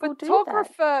why people do that. There's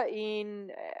a photographer in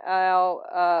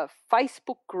our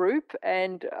Facebook group,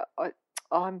 and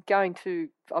I'm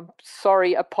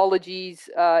sorry, apologies.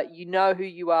 You know who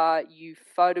you are. You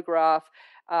photograph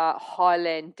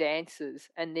Highland dancers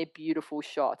and their beautiful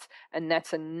shots, and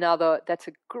that's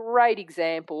a great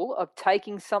example of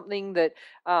taking something that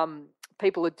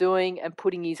people are doing and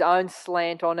putting his own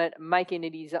slant on it, making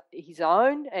it his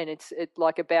own, and it's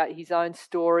like about his own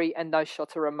story, and those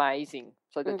shots are amazing.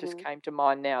 So that just came to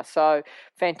mind now. So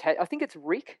fantastic. I think it's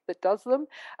Rick that does them.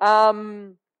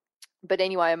 But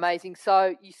anyway, amazing.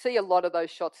 So you see a lot of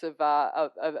those shots of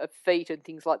feet and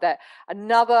things like that.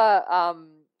 Another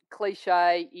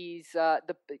cliche is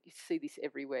you see this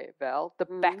everywhere, Val. The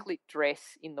backlit dress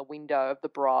in the window of the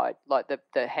bride, like the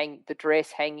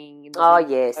dress hanging in the window.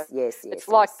 Yes. It's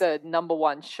like the number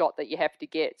one shot that you have to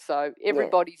get. So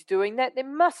everybody's doing that. There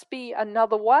must be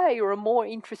another way, or a more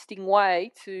interesting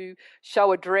way, to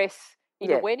show a dress in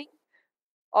a wedding.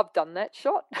 I've done that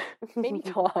shot many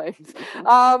times.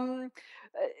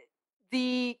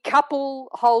 The couple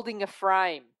holding a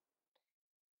frame,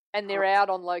 and they're out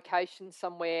on location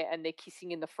somewhere, and they're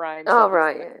kissing in the frame. So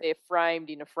they're framed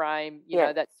in a frame, you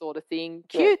know, that sort of thing.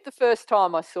 Cute the first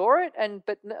time I saw it,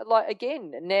 but like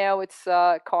again, now it's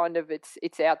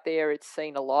it's out there. It's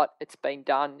seen a lot. It's been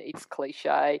done. It's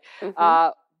cliche.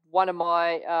 one of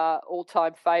my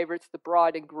all-time favourites, the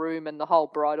bride and groom and the whole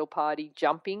bridal party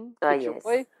jumping for joy.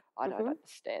 Yes. I don't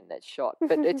understand that shot,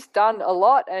 but it's done a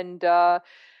lot. And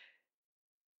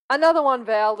another one,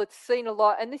 Val, that's seen a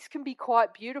lot, and this can be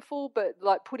quite beautiful, but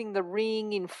like putting the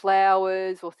ring in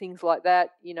flowers or things like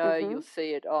that, you know, you'll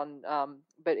see it on.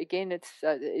 But again,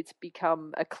 it's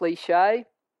become a cliche.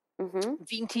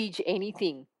 Vintage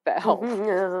anything,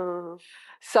 Val.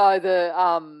 So the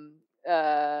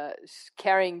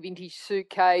carrying vintage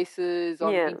suitcases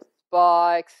on vintage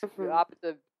bikes up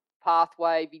the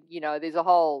pathway, you know, there's a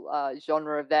whole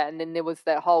genre of that. And then there was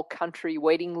that whole country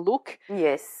wedding look.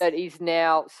 Yes. That is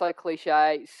now so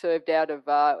cliche, served out of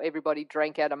everybody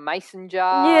drank out of mason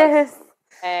jars. Yes.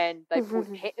 And they put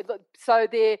so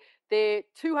they're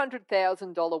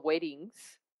 $200,000 weddings,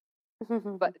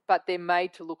 but they're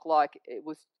made to look like it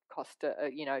was cost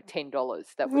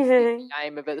 $10. That was the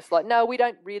aim of it. It's like, no, we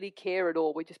don't really care at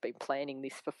all. We've just been planning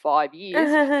this for 5 years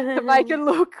to make it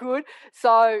look good.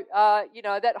 So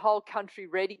that whole country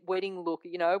wedding look,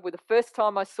 with the first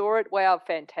time I saw it, wow,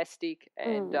 fantastic.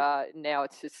 And now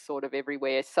it's just sort of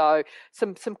everywhere. So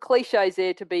some cliches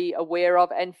there to be aware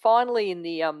of. And finally, in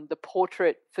the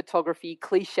portrait photography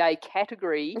cliche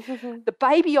category, the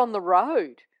baby on the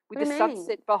road with the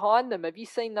sunset behind them. Have you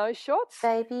seen those shots?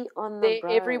 Baby on the road.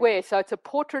 They're everywhere. So it's a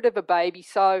portrait of a baby.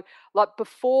 So like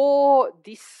before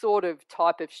this sort of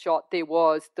type of shot, there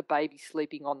was the baby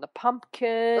sleeping on the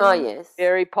pumpkin. Oh, yes.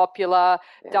 Very popular,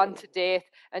 done to death.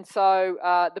 And so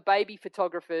the baby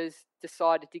photographers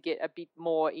decided to get a bit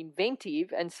more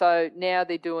inventive. And so now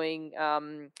they're doing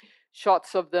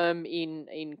shots of them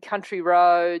in country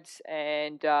roads,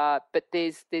 and but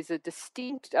there's a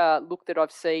distinct look that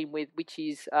I've seen which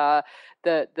is the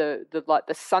like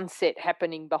the sunset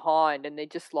happening behind, and they're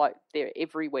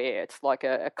everywhere. It's like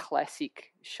a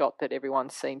classic shot that everyone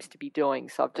seems to be doing.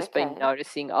 So I've just been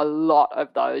noticing a lot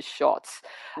of those shots.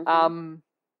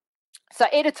 So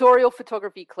editorial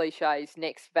photography cliches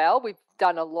next, Val. We've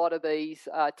done a lot of these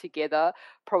together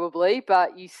probably,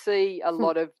 but you see a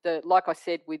lot of like I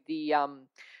said, with the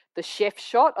chef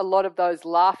shot, a lot of those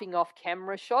laughing off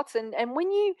camera shots. And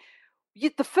when you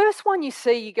the first one you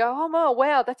see, you go, oh,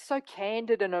 wow, that's so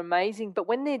candid and amazing. But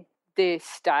when they're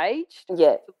staged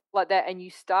like that, and you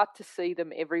start to see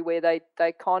them everywhere,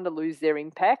 they kind of lose their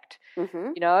impact,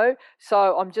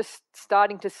 So I'm just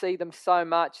starting to see them so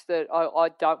much that I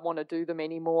don't want to do them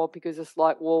anymore, because it's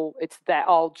like, well, it's that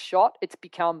old shot. It's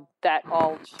become that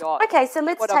old shot. Okay, so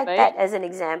let's take that as an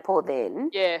example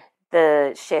then. Yeah.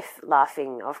 The chef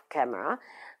laughing off camera.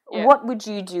 Yeah. What would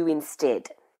you do instead?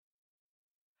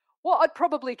 Well, I'd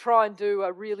probably try and do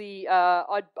a really,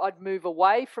 I'd move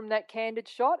away from that candid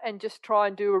shot and just try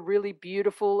and do a really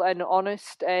beautiful and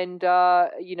honest and,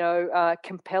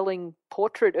 compelling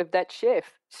portrait of that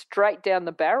chef, straight down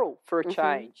the barrel for a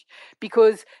change.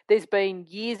 Because there's been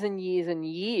years and years and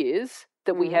years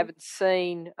that we haven't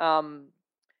seen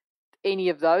any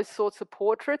of those sorts of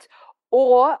portraits.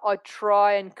 Or I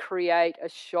try and create a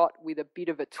shot with a bit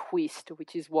of a twist,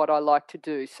 which is what I like to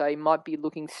do. So he might be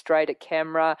looking straight at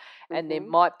camera, and there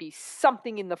might be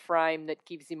something in the frame that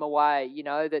gives him away,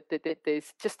 that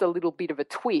there's just a little bit of a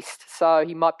twist. So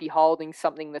he might be holding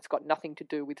something that's got nothing to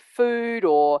do with food,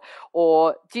 or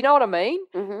do you know what I mean?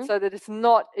 So that it's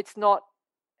not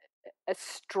a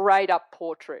straight up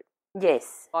portrait.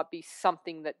 Yes. It might be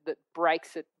something that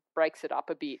breaks it up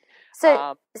a bit.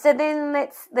 So then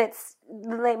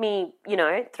let me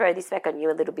throw this back on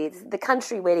you a little bit. The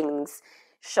country weddings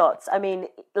shots. I mean,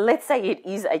 let's say it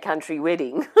is a country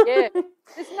wedding. Yeah,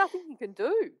 there's nothing you can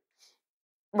do.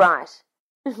 Right.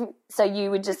 So you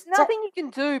would just... There's nothing you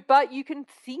can do, but you can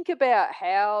think about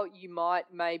how you might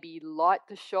maybe light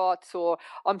the shots, or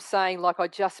I'm saying, like I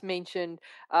just mentioned,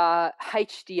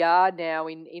 HDR now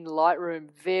in Lightroom,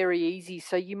 very easy.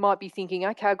 So you might be thinking,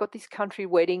 okay, I've got this country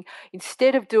wedding.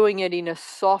 Instead of doing it in a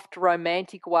soft,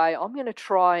 romantic way, I'm going to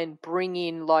try and bring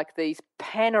in like these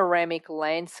panoramic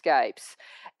landscapes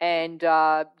and,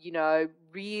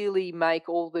 really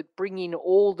bring in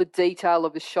all the detail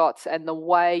of the shots and the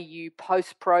way you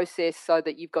post-process, so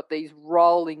that you've got these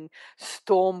rolling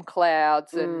storm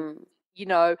clouds and,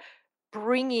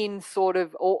 bring in sort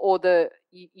of,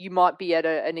 you might be at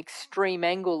an extreme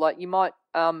angle. Like you might,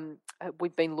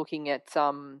 we've been looking at,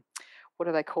 what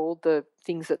are they called? The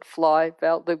things that fly,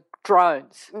 Val, the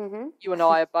drones. You and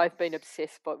I have both been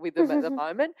obsessed with them at the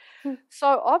moment.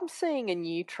 So I'm seeing a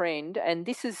new trend, and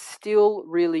this is still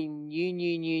really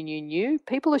new.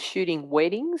 People are shooting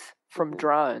weddings from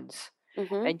drones.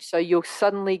 And so you're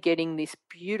suddenly getting this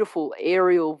beautiful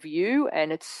aerial view,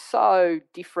 and it's so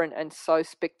different and so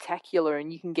spectacular,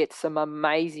 and you can get some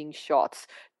amazing shots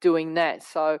doing that.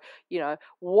 So,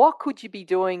 what could you be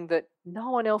doing that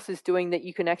no one else is doing that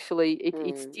you can actually,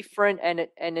 it's different, and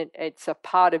it's a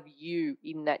part of you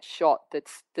in that shot that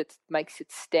makes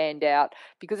it stand out,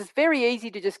 because it's very easy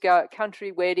to just go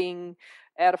country wedding,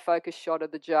 out of focus shot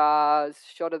of the jars,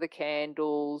 shot of the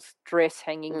candles, dress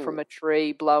hanging from a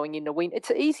tree, blowing in the wind.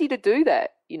 It's easy to do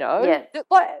that, Yeah.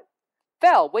 Like,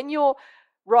 Val, when you're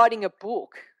writing a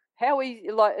book, how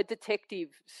easy, like a detective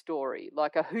story,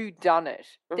 like a whodunit,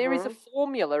 there is a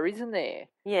formula, isn't there?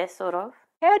 Yeah, sort of.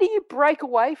 How do you break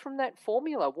away from that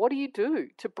formula? What do you do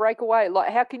to break away?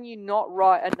 Like, how can you not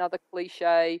write another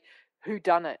cliche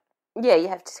whodunit? Yeah, you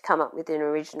have to come up with an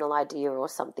original idea or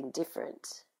something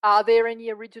different. Are there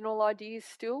any original ideas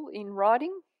still in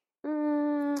writing?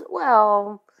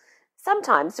 Well,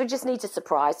 sometimes we just need to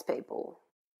surprise people.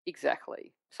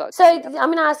 Exactly. So I'm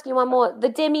going to ask you one more. The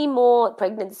Demi Moore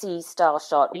pregnancy style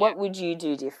shot, what would you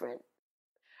do different?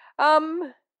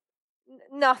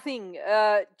 Nothing.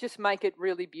 Just make it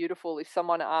really beautiful if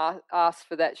someone asks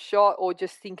for that shot, or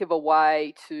just think of a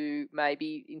way to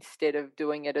maybe, instead of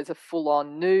doing it as a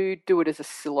full-on nude, do it as a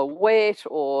silhouette,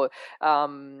 or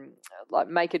like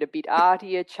make it a bit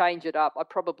artier, change it up. I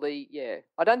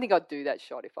don't think I'd do that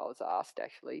shot if I was asked,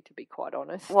 actually, to be quite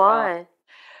honest. Why?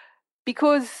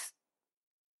 Because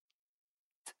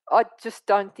I just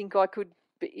don't think I could.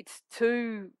 It's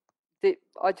too.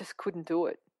 I just couldn't do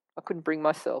it. I couldn't bring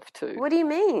myself to. What do you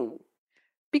mean?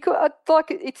 Because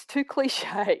it's too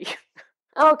cliche.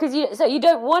 Oh, because you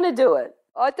don't want to do it.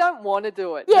 I don't want to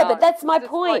do it. Yeah, no, but that's my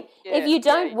point. Like, if you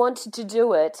don't want to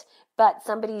do it, but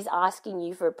somebody's asking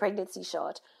you for a pregnancy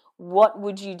shot, what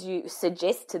would you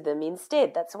suggest to them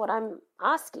instead? That's what I'm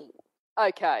asking.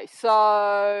 Okay, so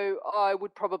I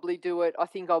would probably do it. I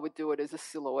think I would do it as a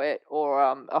silhouette, or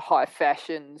a high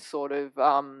fashion sort of,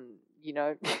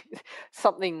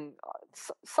 something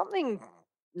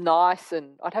nice,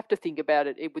 and I'd have to think about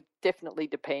it. It would definitely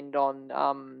depend on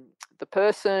the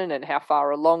person and how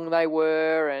far along they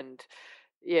were, and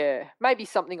maybe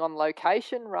something on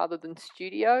location rather than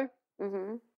studio.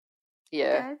 Mm-hmm.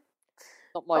 Yeah, okay.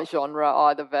 Not my genre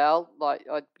either, Val. Like,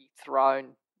 I'd be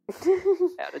thrown.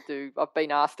 How to do. I've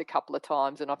been asked a couple of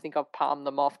times, and I think I've palmed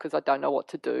them off because I don't know what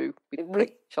to do with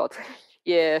shots.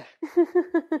 Yeah,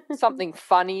 something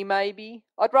funny maybe.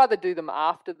 I'd rather do them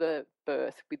after the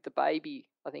birth with the baby.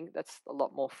 I think that's a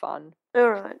lot more fun. All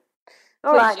right.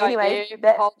 Anyway,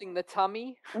 holding the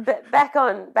tummy. Back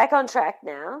on track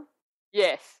now.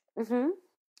 Yes.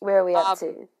 Where are we up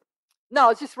to? No, I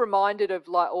was just reminded of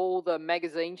like all the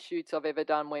magazine shoots I've ever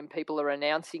done when people are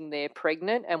announcing they're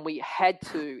pregnant, and we had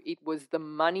to. It was the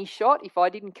money shot. If I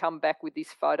didn't come back with this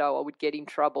photo, I would get in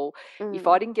trouble. If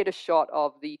I didn't get a shot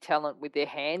of the talent with their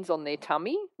hands on their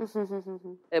tummy,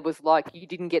 it was like, you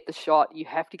didn't get the shot. You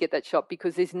have to get that shot,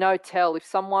 because there's no tell. If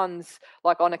someone's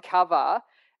like on a cover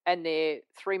and they're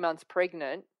 3 months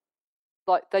pregnant,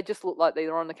 like they just look like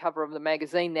they're on the cover of the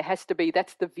magazine. There has to be,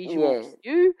 that's the visual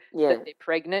cue that they're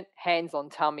pregnant, hands on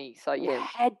tummy. So you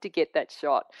had to get that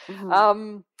shot.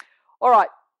 All right,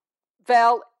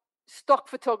 Val, stock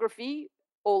photography,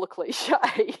 all a cliche.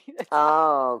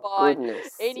 Goodness.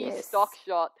 Any stock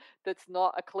shot that's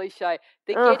not a cliche.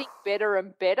 They're getting better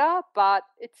and better, but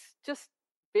it's just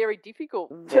very difficult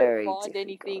to find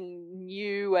anything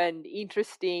new and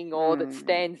interesting or that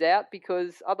stands out,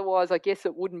 because otherwise I guess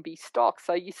it wouldn't be stock.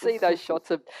 So you see those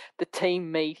shots of the team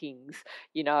meetings,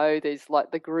 there's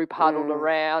like the group huddled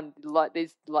around, like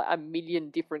there's like a million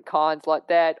different kinds like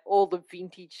that, all the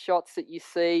vintage shots that you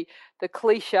see, the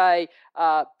cliche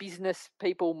business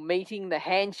people meeting, the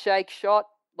handshake shot,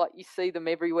 like you see them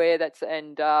everywhere.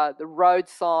 And the road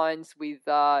signs with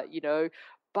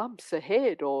bumps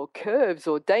ahead or curves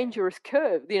or dangerous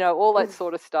curve, all that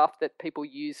sort of stuff that people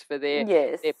use for their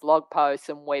blog posts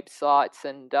and websites,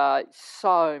 and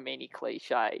so many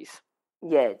cliches.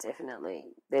 Yeah, definitely.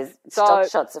 Stock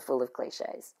shots are full of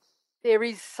cliches. There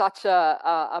is such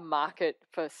a market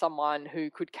for someone who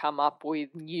could come up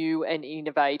with new and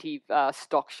innovative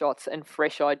stock shots and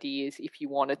fresh ideas if you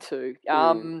wanted to.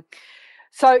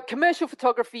 So commercial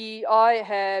photography, I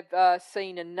have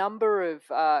seen a number of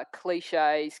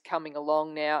cliches coming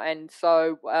along now, and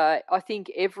so I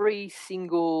think every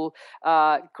single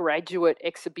graduate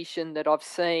exhibition that I've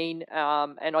seen,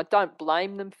 and I don't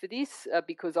blame them for this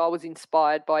because I was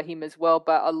inspired by him as well,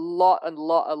 but a lot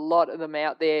of them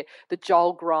out there, the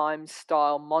Joel Grimes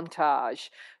style montage,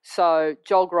 So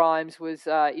Joel Grimes is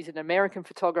an American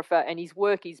photographer, and his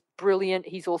work is brilliant.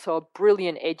 He's also a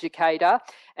brilliant educator,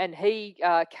 and he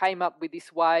came up with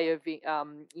this way of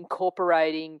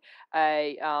incorporating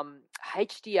a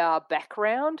HDR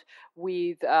background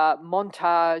with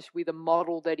montage with a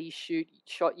model that he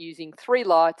shot using 3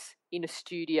 lights in a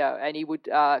studio, and he would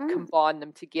combine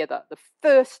them together. The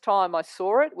first time I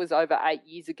saw it was over 8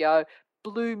 years ago.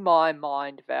 Blew my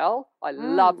mind, Val. I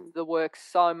loved the work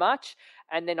so much,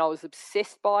 and then I was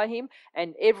obsessed by him,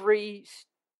 and every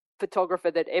photographer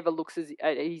that ever looks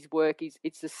at his work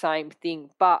it's the same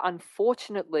thing. But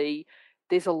unfortunately,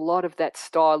 there's a lot of that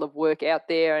style of work out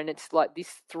there, and it's like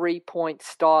this 3-point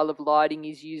style of lighting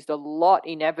is used a lot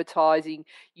in advertising.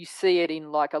 You see it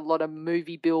in like a lot of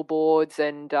movie billboards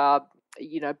and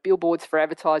billboards for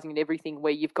advertising and everything,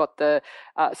 where you've got the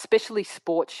especially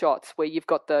sports shots, where you've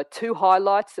got the 2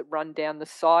 highlights that run down the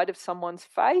side of someone's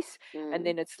face, and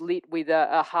then it's lit with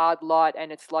a hard light,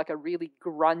 and it's like a really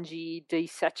grungy,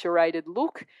 desaturated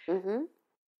look.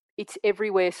 It's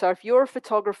everywhere. So if you're a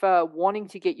photographer wanting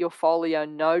to get your folio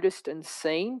noticed and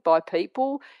seen by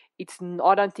people,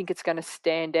 I don't think it's going to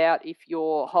stand out if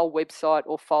your whole website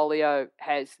or folio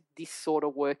has this sort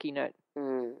of work in it.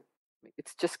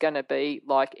 It's just going to be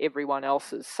like everyone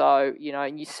else's. So,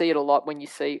 and you see it a lot when you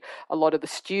see a lot of the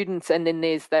students, and then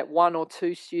there's that 1 or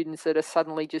 2 students that are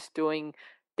suddenly just doing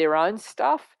their own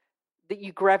stuff, that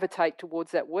you gravitate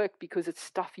towards that work because it's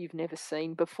stuff you've never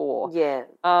seen before. Yeah.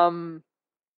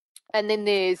 And then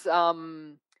there's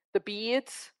the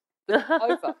beards.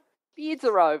 Over. Beards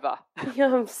are over.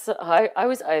 I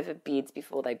was over beards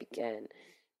before they began.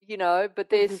 But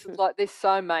they're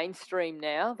so mainstream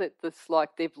now that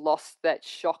they've lost that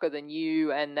shocker than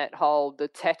you and that whole the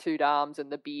tattooed arms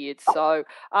and the beard. So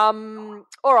all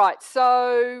right,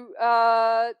 so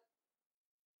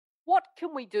what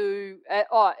can we do?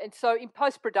 And so in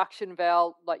post-production,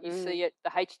 Val, like you see it, the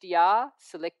HDR,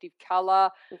 selective color,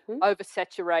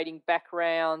 oversaturating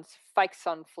backgrounds, fake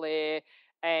sun flare,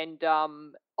 and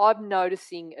I'm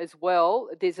noticing as well,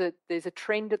 there's a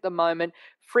trend at the moment.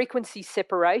 Frequency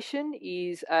separation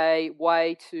is a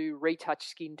way to retouch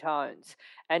skin tones,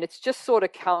 and it's just sort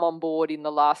of come on board in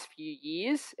the last few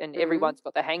years, and everyone's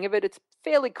got the hang of it. It's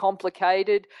fairly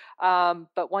complicated,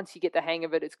 but once you get the hang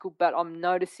of it, it's good. But I'm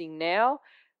noticing now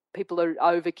people are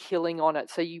overkilling on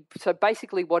it. So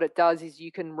basically what it does is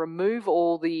you can remove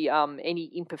all the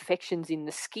any imperfections in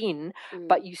the skin,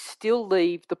 but you still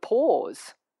leave the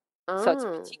pores. So it's a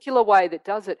particular way that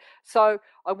does it. So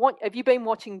have you been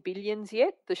watching Billions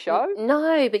yet, the show?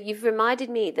 No, but you've reminded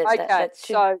me that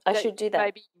I should do that.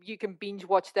 Maybe you can binge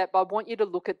watch that, but I want you to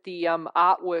look at the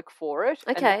artwork for it. Okay.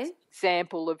 And that's an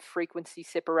example of frequency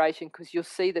separation, because you'll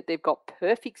see that they've got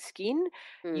perfect skin.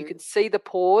 You can see the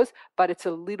pores, but it's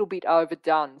a little bit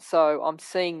overdone. So I'm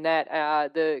seeing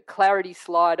that. The clarity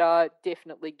slider,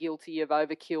 definitely guilty of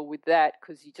overkill with that,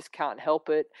 because you just can't help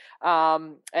it.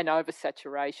 And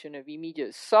oversaturation of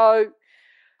images. So,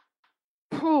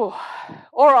 all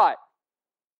right.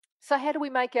 So how do we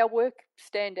make our work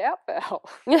stand out, Val?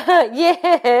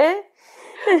 Yeah.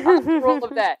 After all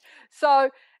of that. So,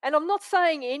 and I'm not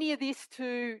saying any of this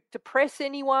to depress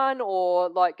anyone or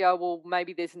like go, well,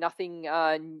 maybe there's nothing,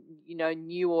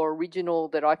 new or original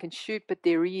that I can shoot, but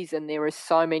there is, and there are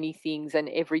so many things. And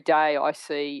every day I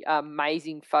see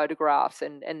amazing photographs,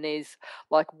 and there's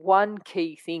like one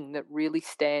key thing that really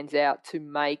stands out to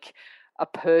make a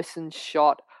person's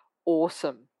shot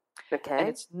awesome. Okay. And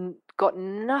it's got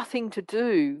nothing to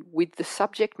do with the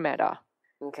subject matter.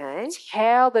 Okay. It's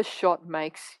how the shot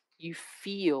makes you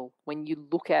feel when you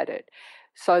look at it.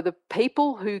 So the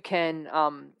people who can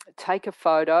take a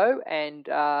photo and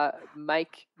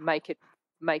make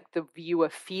the viewer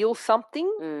feel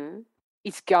something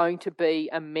is going to be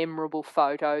a memorable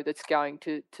photo that's going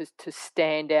to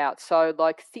stand out. So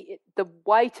like the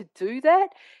way to do that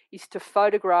is to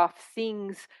photograph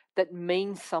things that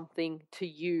mean something to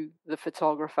you, the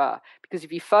photographer. Because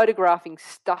if you're photographing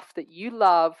stuff that you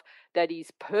love, that is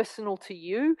personal to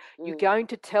you, you're going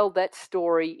to tell that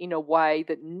story in a way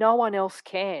that no one else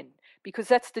can. Because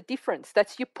that's the difference.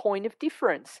 That's your point of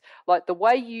difference. Like the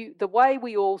way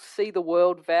we all see the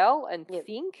world, Val, and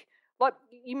think. Like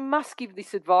you must give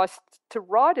this advice to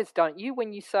writers, don't you?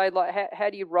 When you say like,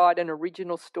 how do you write an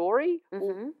original story?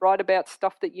 Write about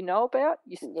stuff that you know about.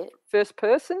 First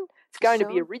person. It's going to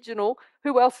be original.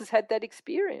 Who else has had that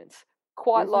experience?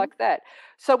 Quite like that.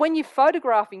 So when you're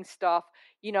photographing stuff,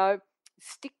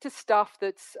 stick to stuff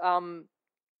that's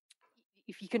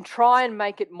if you can try and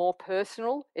make it more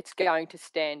personal, it's going to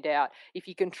stand out. If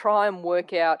you can try and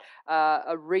work out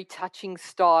a retouching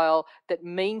style that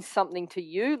means something to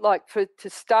you, like to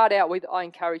start out with, I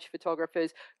encourage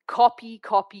photographers, copy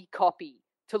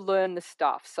to learn the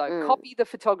stuff. So copy the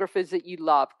photographers that you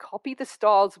love, copy the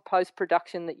styles of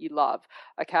post-production that you love,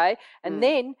 okay? And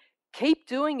then keep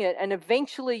doing it, and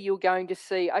eventually you're going to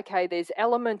see, okay, there's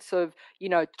elements of,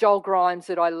 Joel Grimes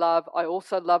that I love. I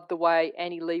also love the way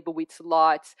Annie Leibovitz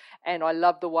lights, and I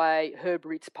love the way Herb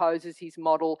Ritts poses his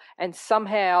model. And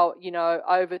somehow,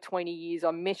 over 20 years,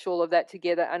 I mesh all of that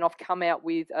together, and I've come out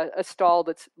with a style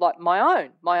that's like my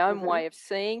own way of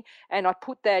seeing. And I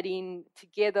put that in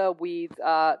together with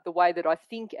the way that I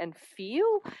think and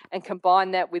feel, and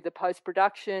combine that with the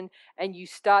post-production, and you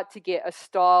start to get a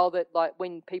style that, like,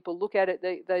 when people look at it,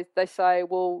 they say,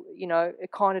 well,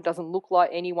 it kind of doesn't look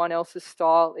like anyone else's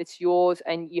style. It's yours,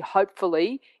 and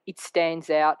hopefully it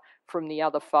stands out from the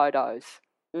other photos.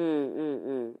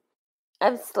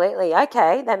 Absolutely.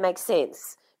 Okay, that makes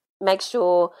sense. Make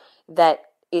sure that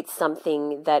it's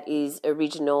something that is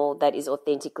original, that is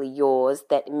authentically yours,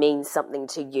 that means something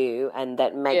to you, and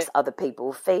that makes other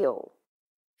people feel.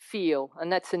 And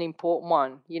that's an important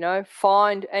one.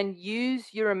 Find and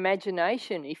use your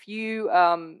imagination. If you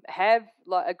have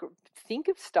think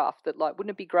of stuff that, like,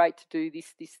 wouldn't it be great to do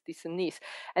this and this,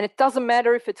 and it doesn't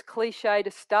matter if it's cliche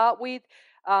to start with,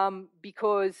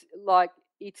 because, like,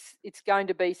 it's going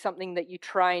to be something that you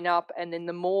train up, and then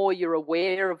the more you're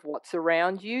aware of what's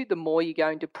around you, the more you're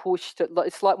going to push to.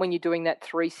 It's like when you're doing that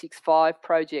 365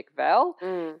 project, Val.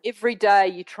 Every day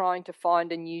you're trying to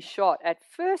find a new shot. At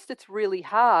first it's really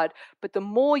hard, but the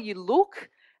more you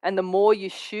look and the more you're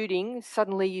shooting,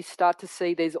 suddenly you start to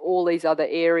see there's all these other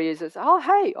areas as, oh,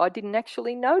 hey, I didn't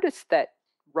actually notice that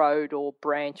road or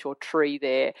branch or tree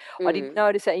there. I didn't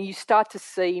notice that. And you start to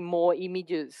see more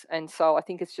images. And so I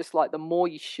think it's just like the more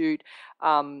you shoot,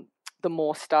 the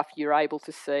more stuff you're able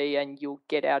to see, and you'll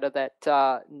get out of that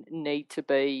need to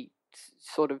be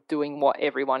sort of doing what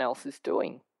everyone else is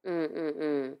doing.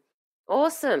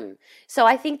 Awesome. So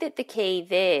I think that the key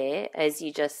there, as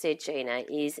you just said, Gina,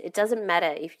 is it doesn't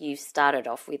matter if you started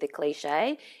off with a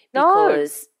cliche,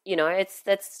 because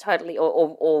that's totally,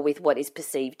 or with what is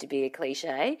perceived to be a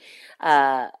cliche,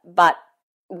 but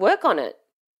work on it,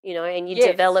 and you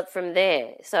develop from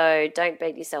there. So don't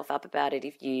beat yourself up about it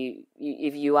if you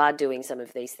are doing some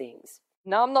of these things.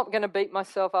 No, I'm not going to beat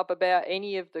myself up about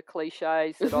any of the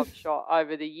cliches that I've shot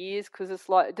over the years, because it's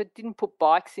like, they didn't put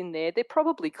bikes in there. They're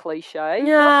probably cliche.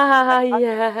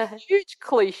 Yeah. Huge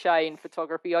cliche in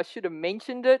photography. I should have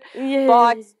mentioned it. Yeah.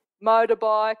 Bikes,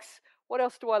 motorbikes. What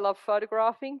else do I love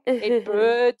photographing?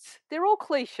 Birds. They're all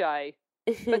cliche,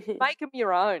 but make them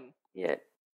your own. Yeah.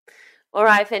 All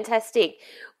right, fantastic.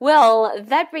 Well,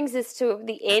 that brings us to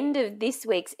the end of this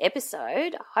week's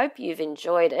episode. I hope you've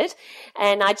enjoyed it.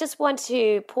 And I just want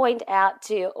to point out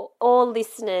to all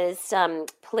listeners,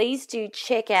 please do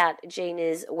check out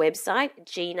Gina's website,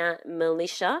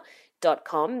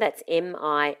 GinaMilicia.com. That's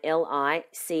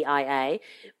MILICIA.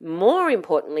 More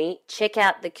importantly, check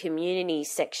out the community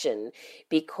section,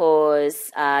 because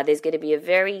there's going to be a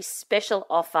very special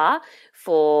offer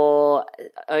for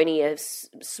only a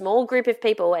small group of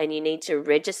people, and you need to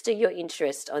register your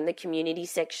interest on the community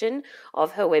section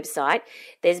of her website.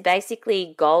 There's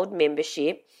basically gold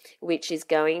membership, which is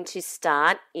going to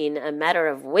start in a matter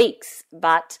of weeks,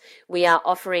 but we are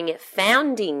offering a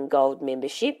founding gold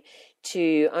membership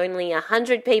to only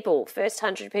 100 people, first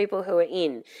 100 people who are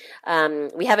in.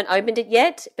 We haven't opened it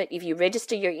yet, but if you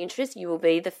register your interest, you will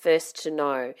be the first to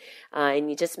know. And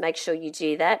you just make sure you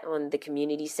do that on the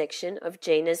community section of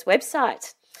Gina's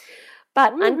website.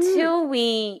 But until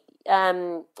we,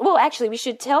 actually, we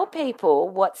should tell people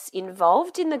what's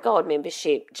involved in the gold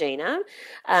membership, Gina.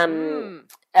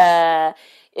 It's a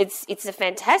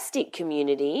fantastic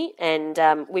community, and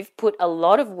we've put a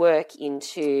lot of work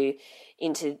into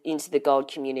the gold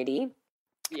community.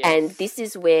 Yes. And this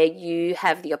is where you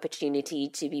have the opportunity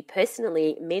to be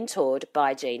personally mentored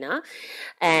by Gina,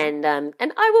 and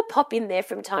I will pop in there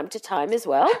from time to time as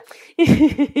well.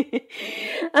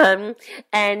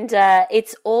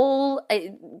 It's all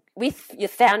with your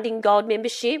founding gold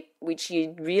membership, which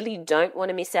you really don't want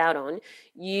to miss out on.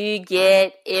 You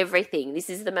get everything. This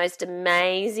is the most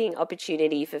amazing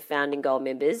opportunity for founding gold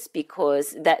members,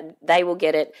 because that they will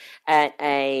get it at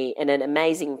an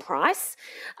amazing price,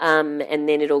 and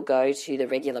then it'll go to the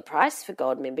regular price for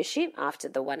gold membership after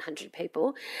the 100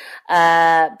 people.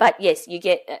 But yes, you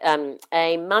get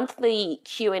a monthly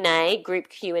Q&A, group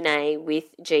Q&A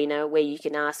with Gina, where you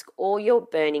can ask all your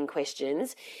burning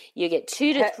questions. You get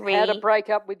 2 to 3. How to break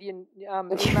up with your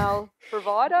email email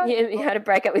provider. You had to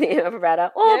break up with your email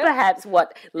provider, or perhaps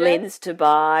what lens to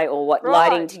buy, or what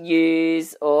lighting to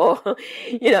use, or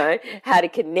how to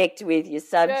connect with your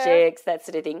subjects, that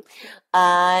sort of thing.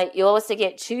 You also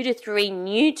get 2 to 3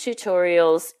 new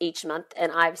tutorials each month,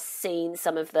 and I've seen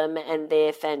some of them, and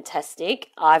they're fantastic.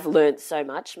 I've learned so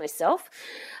much myself.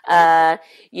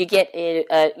 You get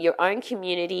your own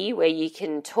community where you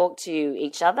can talk to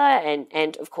each other,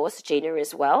 and of course Gina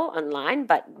as well online,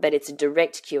 but it's a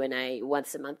direct Q&A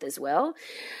once a month as well,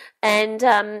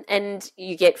 and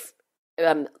you get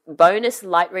bonus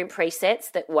Lightroom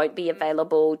presets that won't be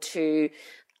available to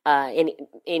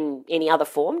in any other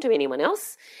form to anyone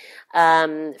else.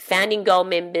 Founding Gold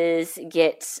members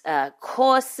get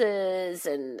courses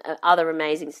and other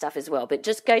amazing stuff as well. But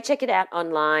just go check it out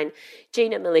online,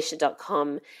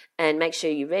 GinaMilicia.com, and make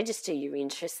sure you register your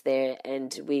interest there,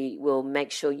 and we will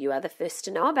make sure you are the first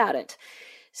to know about it.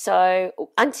 So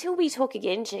until we talk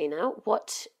again, Gina,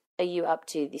 what are you up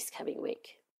to this coming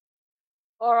week?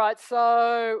 All right,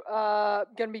 so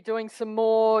going to be doing some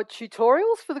more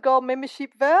tutorials for the Gold membership,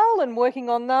 Val, and working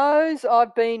on those.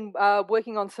 I've been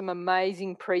working on some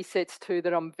amazing presets too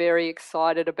that I'm very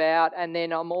excited about, and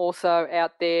then I'm also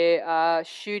out there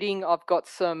shooting. I've got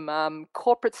some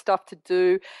corporate stuff to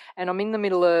do, and I'm in the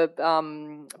middle of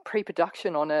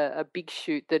pre-production on a big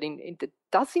shoot that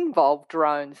does involve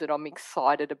drones that I'm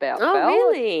excited about. Oh, Val.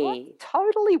 Really? I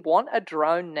totally want a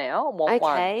drone now. I want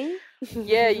one.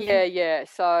 Yeah.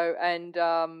 So, and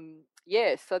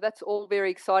so that's all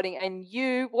very exciting. And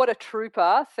you, what a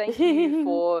trooper. Thank you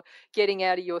for getting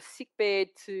out of your sick bed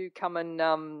to come and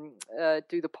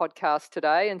do the podcast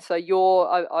today. And so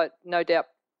you're, I no doubt,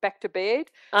 back to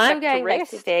bed. I'm going back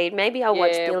to bed. Maybe I'll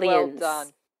watch Billions. Well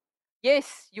done.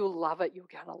 Yes, you'll love it. You're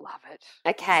going to love it.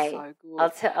 Okay. So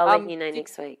good. I'll let you know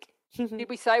next week. Did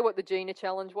we say what the Gina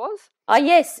Challenge was? Oh,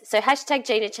 yes. So hashtag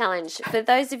Gina Challenge. For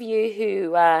those of you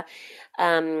who are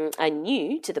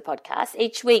new to the podcast,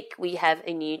 each week we have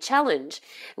a new challenge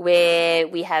where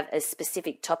we have a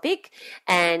specific topic,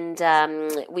 and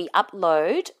we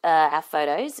upload our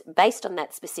photos based on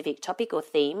that specific topic or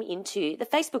theme into the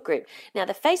Facebook group. Now,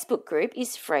 the Facebook group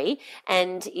is free,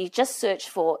 and you just search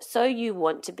for So You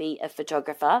Want to Be a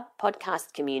Photographer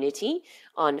podcast community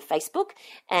on Facebook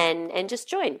and just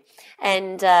join.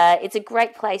 And it's a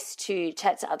great place to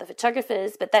chat to other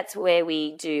photographers, but that's where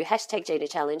we do hashtag Gina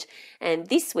Challenge. And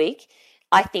this week,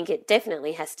 I think it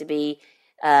definitely has to be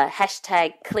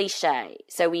hashtag cliche.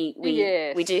 So we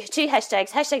do 2 hashtags,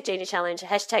 hashtag Gina Challenge,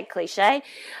 hashtag cliche,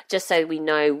 just so we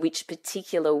know which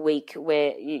particular week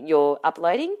where you're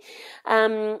uploading.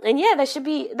 And yeah, that should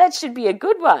be a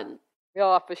good one.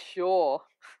 Yeah, for sure.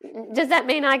 Does that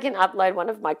mean I can upload one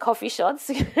of my coffee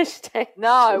shots?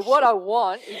 No, what I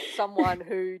want is someone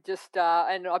who just,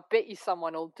 and I bet you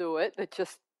someone will do it, that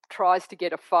just tries to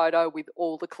get a photo with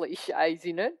all the cliches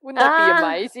in it. Wouldn't that be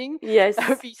amazing? Yes. That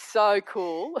would be so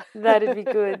cool. That'd be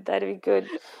good.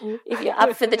 If you're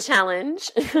up for the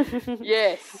challenge.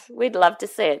 Yes. We'd love to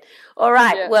see it. All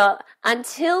right. Well,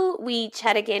 until we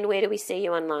chat again, where do we see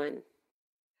you online?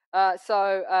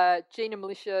 So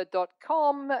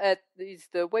GinaMilicia.com is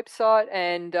the website,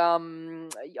 and I'm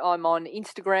on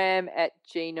Instagram at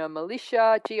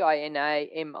GinaMilicia,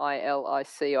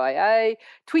 GinaMilicia,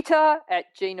 Twitter at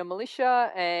GinaMilicia,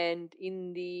 and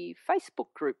in the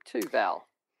Facebook group too, Val.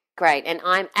 Great. And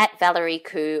I'm at Valerie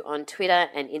Khoo on Twitter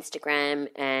and Instagram,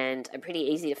 and I'm pretty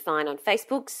easy to find on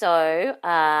Facebook. So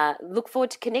look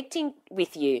forward to connecting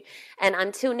with you. And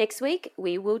until next week,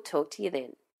 we will talk to you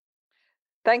then.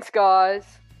 Thanks,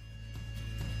 guys.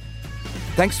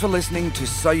 Thanks for listening to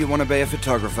So You Want to Be a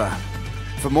Photographer.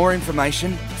 For more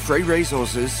information, free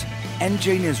resources, and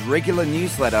Gina's regular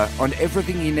newsletter on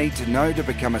everything you need to know to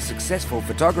become a successful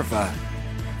photographer,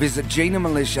 visit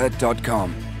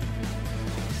GinaMilicia.com.